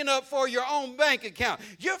stacking up for your own bank account.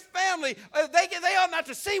 Your family, they ought not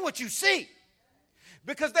to see what you see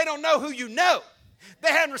because they don't know who you know. They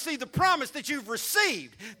haven't received the promise that you've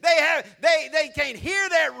received. They can't hear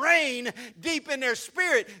that rain deep in their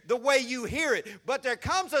spirit the way you hear it. But there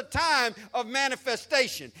comes a time of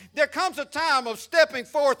manifestation. There comes a time of stepping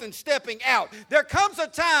forth and stepping out. There comes a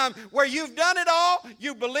time where you've done it all,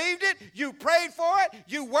 you believed it, you prayed for it,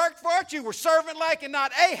 you worked for it, you were servant-like and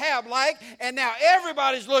not Ahab-like, and now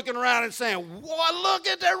everybody's looking around and saying, "Whoa, look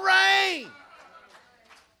at the rain."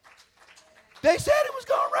 They said it was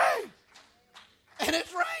going to rain. And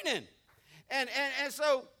it's raining. And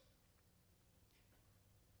so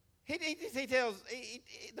he tells,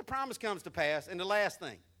 the promise comes to pass. And the last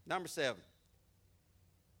thing, number 7,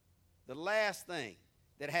 the last thing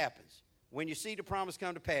that happens, when you see the promise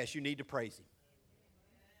come to pass, you need to praise him.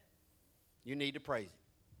 You need to praise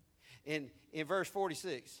him. In verse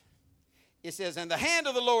 46, it says, and the hand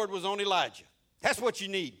of the Lord was on Elijah. That's what you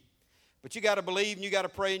need. But you got to believe and you got to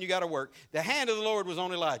pray and you got to work. The hand of the Lord was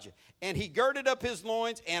on Elijah. And he girded up his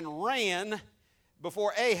loins and ran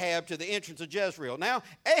before Ahab to the entrance of Jezreel. Now,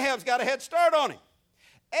 Ahab's got a head start on him.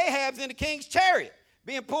 Ahab's in the king's chariot,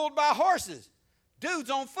 being pulled by horses.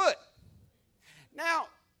 Dude's on foot. Now,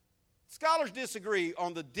 scholars disagree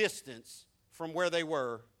on the distance from where they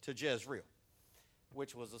were to Jezreel,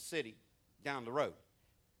 which was a city down the road.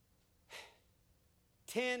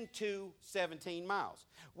 10 to 17 miles.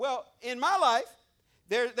 Well, in my life,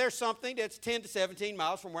 there's something that's 10 to 17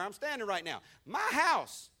 miles from where I'm standing right now. My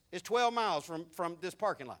house is 12 miles from this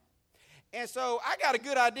parking lot. And so I got a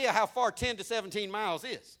good idea how far 10 to 17 miles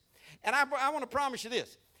is. And I want to promise you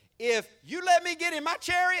this. If you let me get in my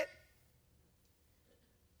chariot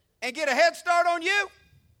and get a head start on you,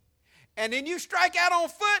 and then you strike out on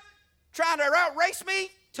foot trying to outrace me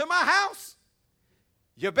to my house,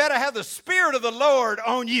 you better have the Spirit of the Lord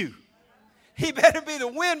on you. He better be the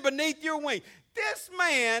wind beneath your wing. This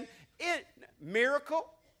man, miracle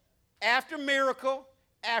after miracle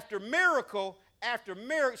after miracle after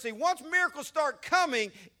miracle. See, once miracles start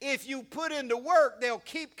coming, if you put into work, they'll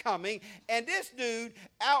keep coming. And this dude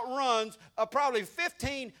outruns a probably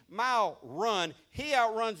 15-mile run. He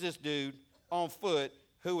outruns this dude on foot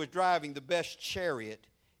who was driving the best chariot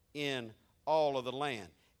in all of the land.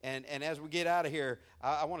 And as we get out of here,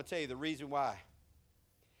 I want to tell you the reason why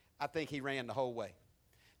I think he ran the whole way.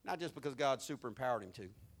 Not just because God super empowered him to.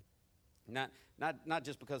 Not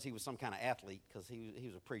just because he was some kind of athlete, because he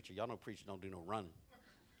was a preacher. Y'all know preachers don't do no running.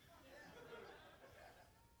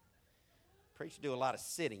 Preachers do a lot of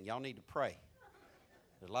sitting. Y'all need to pray.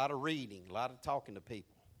 There's a lot of reading, a lot of talking to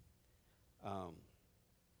people.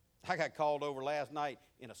 I got called over last night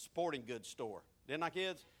in a sporting goods store. Didn't I,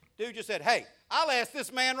 kids? Dude just said, hey, I'll ask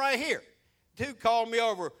this man right here. Dude called me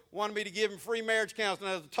over, wanted me to give him free marriage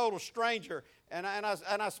counseling as a total stranger. And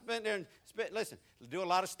I spent there and listen, do a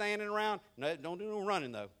lot of standing around. No, don't do no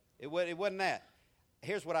running, though. It wasn't that.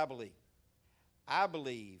 Here's what I believe. I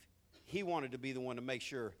believe he wanted to be the one to make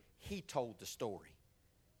sure he told the story,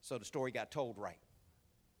 so the story got told right.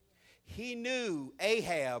 He knew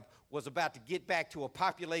Ahab was about to get back to a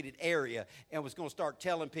populated area and was going to start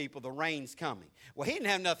telling people the rain's coming. Well, he didn't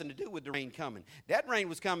have nothing to do with the rain coming. That rain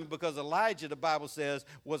was coming because Elijah, the Bible says,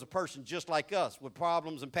 was a person just like us, with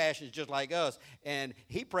problems and passions just like us. And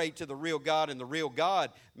he prayed to the real God, and the real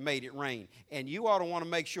God made it rain. And you ought to want to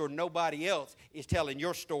make sure nobody else is telling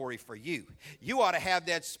your story for you. You ought to have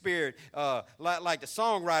that spirit, like the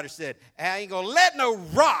songwriter said, I ain't going to let no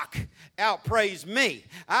rock outpraise me.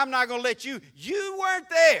 I'm not going to let you weren't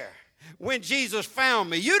there when Jesus found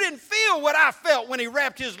me. You didn't feel what I felt when he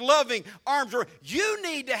wrapped his loving arms around. You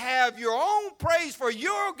need to have your own praise for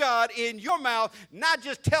your God in your mouth, not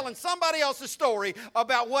just telling somebody else's story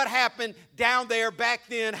about what happened down there back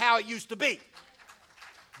then, how it used to be.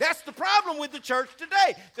 That's the problem with the church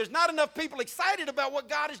today. There's not enough people excited about what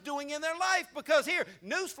God is doing in their life because here,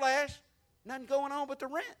 newsflash, nothing going on but the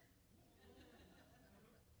rent.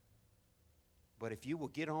 But if you will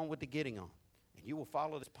get on with the getting on, and you will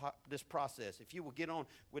follow this process, if you will get on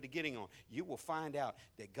with the getting on, you will find out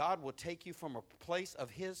that God will take you from a place of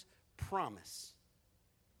his promise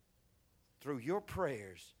through your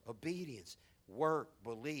prayers, obedience, work,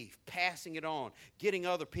 belief, passing it on, getting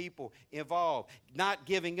other people involved, not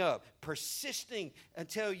giving up, persisting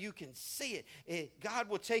until you can see it. God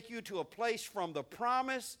will take you to a place from the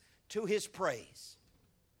promise to his praise.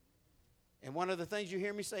 And one of the things you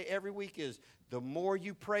hear me say every week is, the more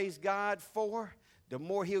you praise God for, the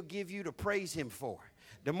more he'll give you to praise him for.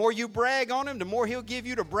 The more you brag on him, the more he'll give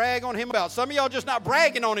you to brag on him about. Some of y'all just not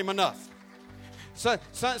bragging on him enough. So,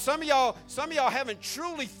 some of y'all haven't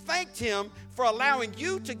truly thanked him for allowing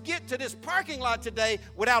you to get to this parking lot today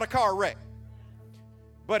without a car wreck.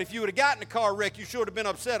 But if you would have gotten a car wreck, you should have been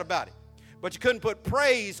upset about it. But you couldn't put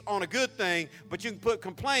praise on a good thing, but you can put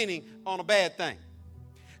complaining on a bad thing.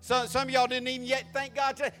 Some of y'all didn't even yet thank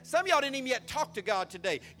God today. Some of y'all didn't even yet talk to God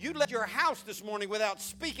today. You left your house this morning without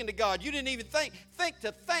speaking to God. You didn't even think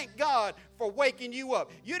to thank God for waking you up.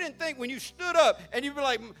 You didn't think when you stood up and you'd be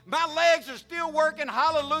like, my legs are still working.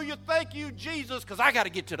 Hallelujah. Thank you, Jesus, because I got to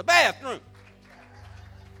get to the bathroom.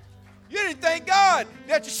 You didn't thank God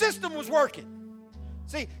that your system was working.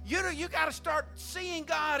 See, you got to start seeing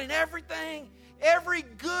God in everything. Every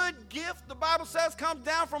good gift, the Bible says, comes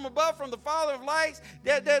down from above, from the Father of lights.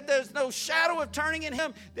 There's no shadow of turning in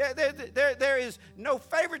him. There is no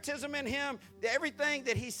favoritism in him. Everything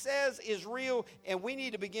that he says is real, and we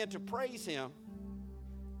need to begin to praise him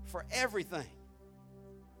for everything.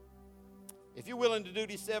 If you're willing to do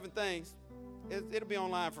these 7 things, it'll be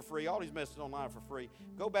online for free. All these messages are online for free.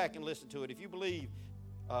 Go back and listen to it. If you believe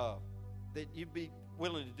that you'd be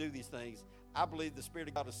willing to do these things, I believe the Spirit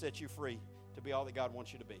of God will set you free to be all that God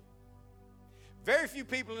wants you to be. Very few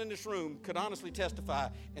people in this room could honestly testify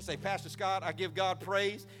and say, Pastor Scott, I give God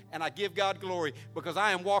praise and I give God glory because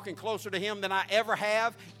I am walking closer to him than I ever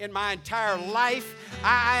have in my entire life.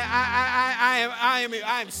 I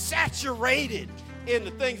am saturated in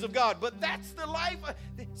the things of God. But that's the life.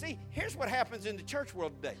 See, here's what happens in the church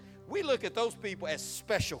world today. We look at those people as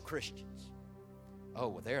special Christians. Oh,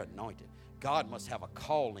 well, they're anointed. God must have a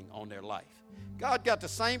calling on their life. God got the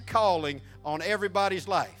same calling on everybody's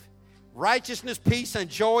life. Righteousness, peace, and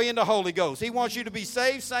joy in the Holy Ghost. He wants you to be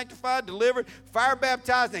saved, sanctified, delivered, fire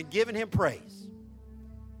baptized, and giving Him praise.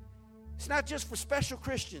 It's not just for special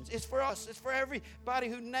Christians. It's for us. It's for everybody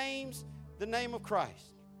who names the name of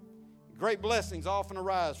Christ. Great blessings often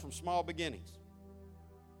arise from small beginnings.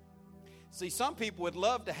 See, some people would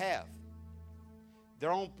love to have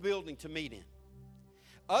their own building to meet in.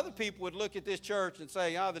 Other people would look at this church and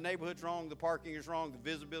say, the neighborhood's wrong, the parking is wrong, the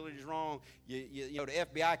visibility is wrong. You know, the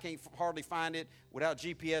FBI can't hardly find it without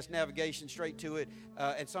GPS navigation straight to it.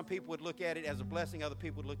 And some people would look at it as a blessing. Other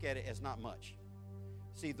people would look at it as not much.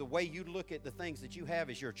 See, the way you look at the things that you have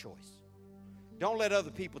is your choice. Don't let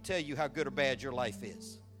other people tell you how good or bad your life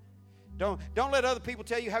is. Don't let other people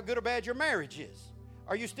tell you how good or bad your marriage is.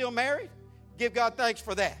 Are you still married? Give God thanks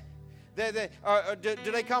for that.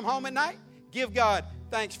 Do they come home at night? Give God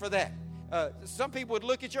thanks for that. Some people would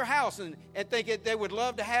look at your house and think they would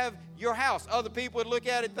love to have your house. Other people would look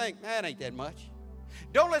at it and think, that ain't that much.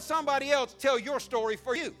 Don't let somebody else tell your story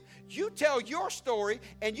for you. You tell your story,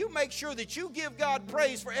 and you make sure that you give God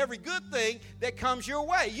praise for every good thing that comes your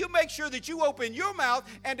way. You make sure that you open your mouth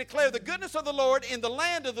and declare the goodness of the Lord in the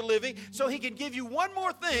land of the living so He can give you one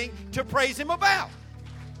more thing to praise Him about.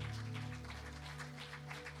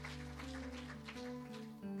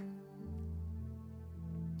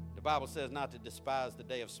 The Bible says not to despise the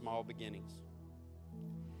day of small beginnings.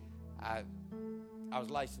 I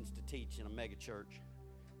was licensed to teach in a mega church.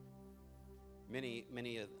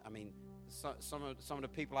 Some of the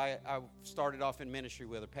people I started off in ministry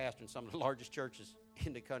with are pastoring some of the largest churches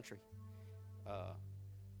in the country.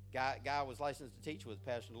 Guy I was licensed to teach with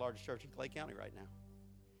pastoring the largest church in Clay County right now.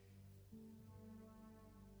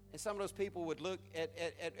 And some of those people would look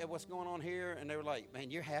at what's going on here, and they were like,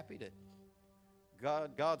 man, you're happy that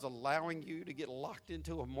God's allowing you to get locked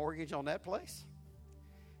into a mortgage on that place?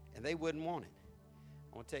 And they wouldn't want it.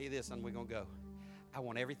 I want to tell you this, and we're going to go. I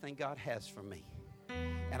want everything God has for me.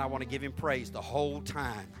 And I want to give Him praise the whole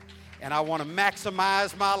time. And I want to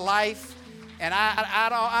maximize my life. And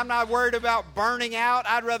I'm not worried about burning out.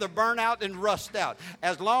 I'd rather burn out than rust out.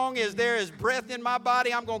 As long as there is breath in my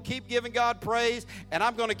body, I'm going to keep giving God praise. And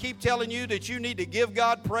I'm going to keep telling you that you need to give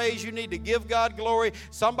God praise. You need to give God glory.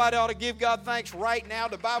 Somebody ought to give God thanks right now.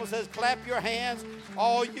 The Bible says, clap your hands,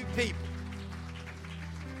 all you people.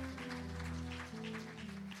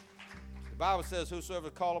 The Bible says, whosoever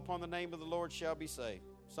call upon the name of the Lord shall be saved.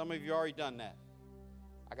 Some of you already done that.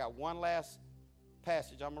 I got one last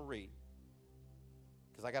passage I'm going to read,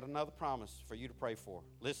 because I got another promise for you to pray for.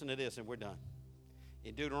 Listen to this and we're done.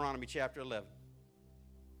 In Deuteronomy chapter 11.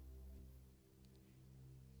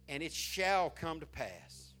 And it shall come to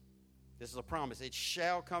pass. This is a promise. It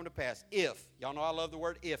shall come to pass if. Y'all know I love the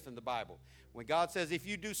word if in the Bible. When God says if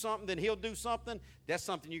you do something, then He'll do something, that's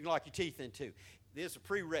something you can lock your teeth into. This is a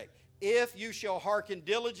prereq. If you shall hearken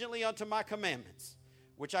diligently unto my commandments,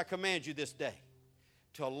 which I command you this day,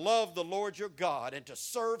 to love the Lord your God and to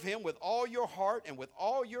serve Him with all your heart and with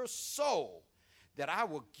all your soul, that I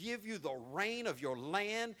will give you the rain of your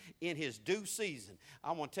land in His due season.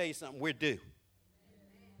 I want to tell you something. We're due.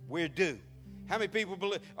 We're due. How many people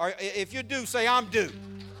believe? If you're due, say, I'm due.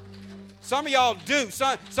 Some of y'all do.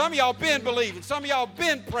 Some of y'all been believing. Some of y'all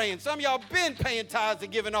been praying. Some of y'all been paying tithes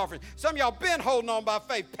and giving offerings. Some of y'all been holding on by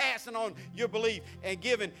faith, passing on your belief and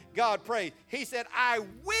giving God praise. He said, I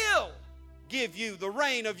will give you the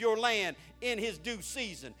rain of your land in His due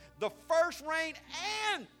season, the first rain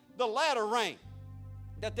and the latter rain,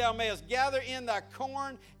 that thou mayest gather in thy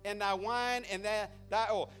corn and thy wine and thy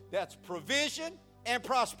oil. That's provision and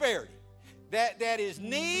prosperity. That is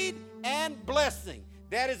need and blessing.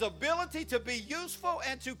 That is ability to be useful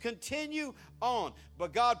and to continue on.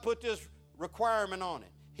 But God put this requirement on it.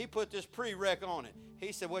 He put this prereq on it.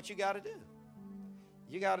 He said, what you got to do?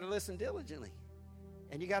 You got to listen diligently.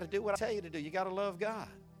 And you got to do what I tell you to do. You got to love God.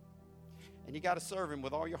 And you got to serve Him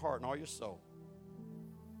with all your heart and all your soul.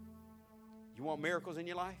 You want miracles in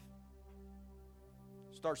your life?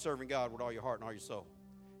 Start serving God with all your heart and all your soul.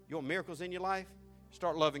 You want miracles in your life?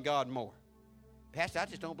 Start loving God more. Pastor, I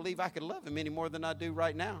just don't believe I could love Him any more than I do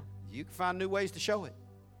right now. You can find new ways to show it.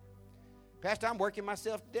 Pastor, I'm working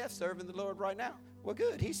myself to death serving the Lord right now. Well,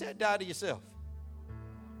 good. He said die to yourself.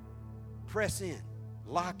 Press in.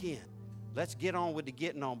 Lock in. Let's get on with the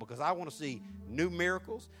getting on, because I want to see new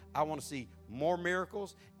miracles. I want to see more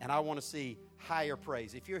miracles. And I want to see higher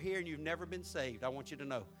praise. If you're here and you've never been saved, I want you to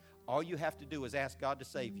know all you have to do is ask God to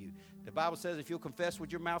save you. The Bible says if you'll confess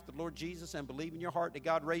with your mouth the Lord Jesus and believe in your heart that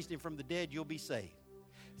God raised Him from the dead, you'll be saved.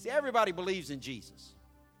 See, everybody believes in Jesus.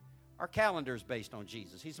 Our calendar is based on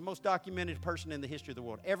Jesus. He's the most documented person in the history of the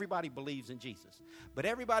world. Everybody believes in Jesus. But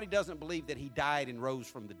everybody doesn't believe that he died and rose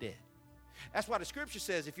from the dead. That's why the scripture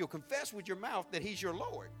says if you'll confess with your mouth that he's your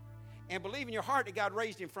Lord and believe in your heart that God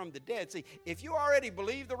raised him from the dead. See, if you already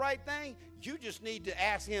believe the right thing, you just need to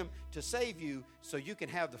ask him to save you so you can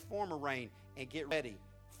have the former rain and get ready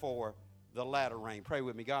for the latter rain. Pray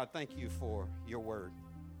with me. God, thank you for your word.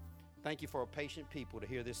 Thank you for a patient people to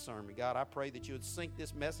hear this sermon. God, I pray that you would sink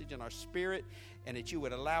this message in our spirit and that you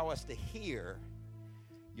would allow us to hear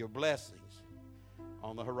your blessings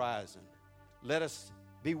on the horizon. Let us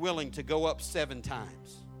be willing to go up 7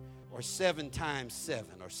 times, or 7 times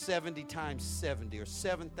 7, or 70 times 70, or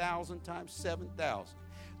 7,000 times 7,000.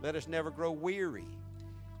 Let us never grow weary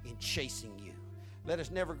in chasing you. Let us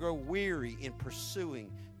never grow weary in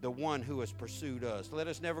pursuing the one who has pursued us. Let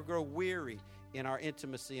us never grow weary in our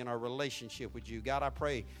intimacy and our relationship with you. God, I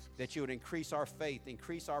pray that you would increase our faith,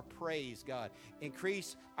 increase our praise, God.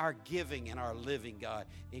 Increase our giving and our living, God.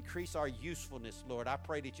 Increase our usefulness, Lord. I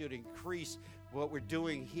pray that you would increase what we're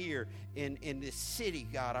doing here in this city,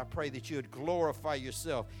 God. I pray that you would glorify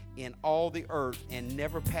yourself in all the earth and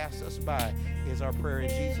never pass us by, is our prayer in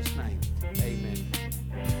Jesus' name. Amen.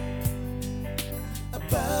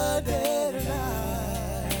 Abundant life.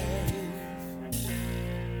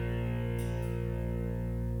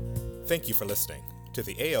 Thank you for listening to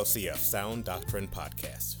the ALCF Sound Doctrine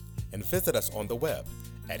Podcast, and visit us on the web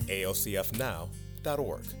at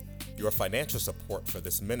alcfnow.org. Your financial support for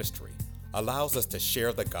this ministry allows us to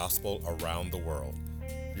share the gospel around the world.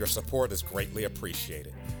 Your support is greatly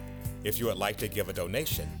appreciated. If you would like to give a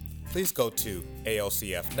donation, please go to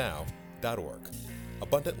alcfnow.org.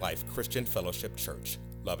 Abundant Life Christian Fellowship Church,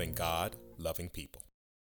 loving God, loving people.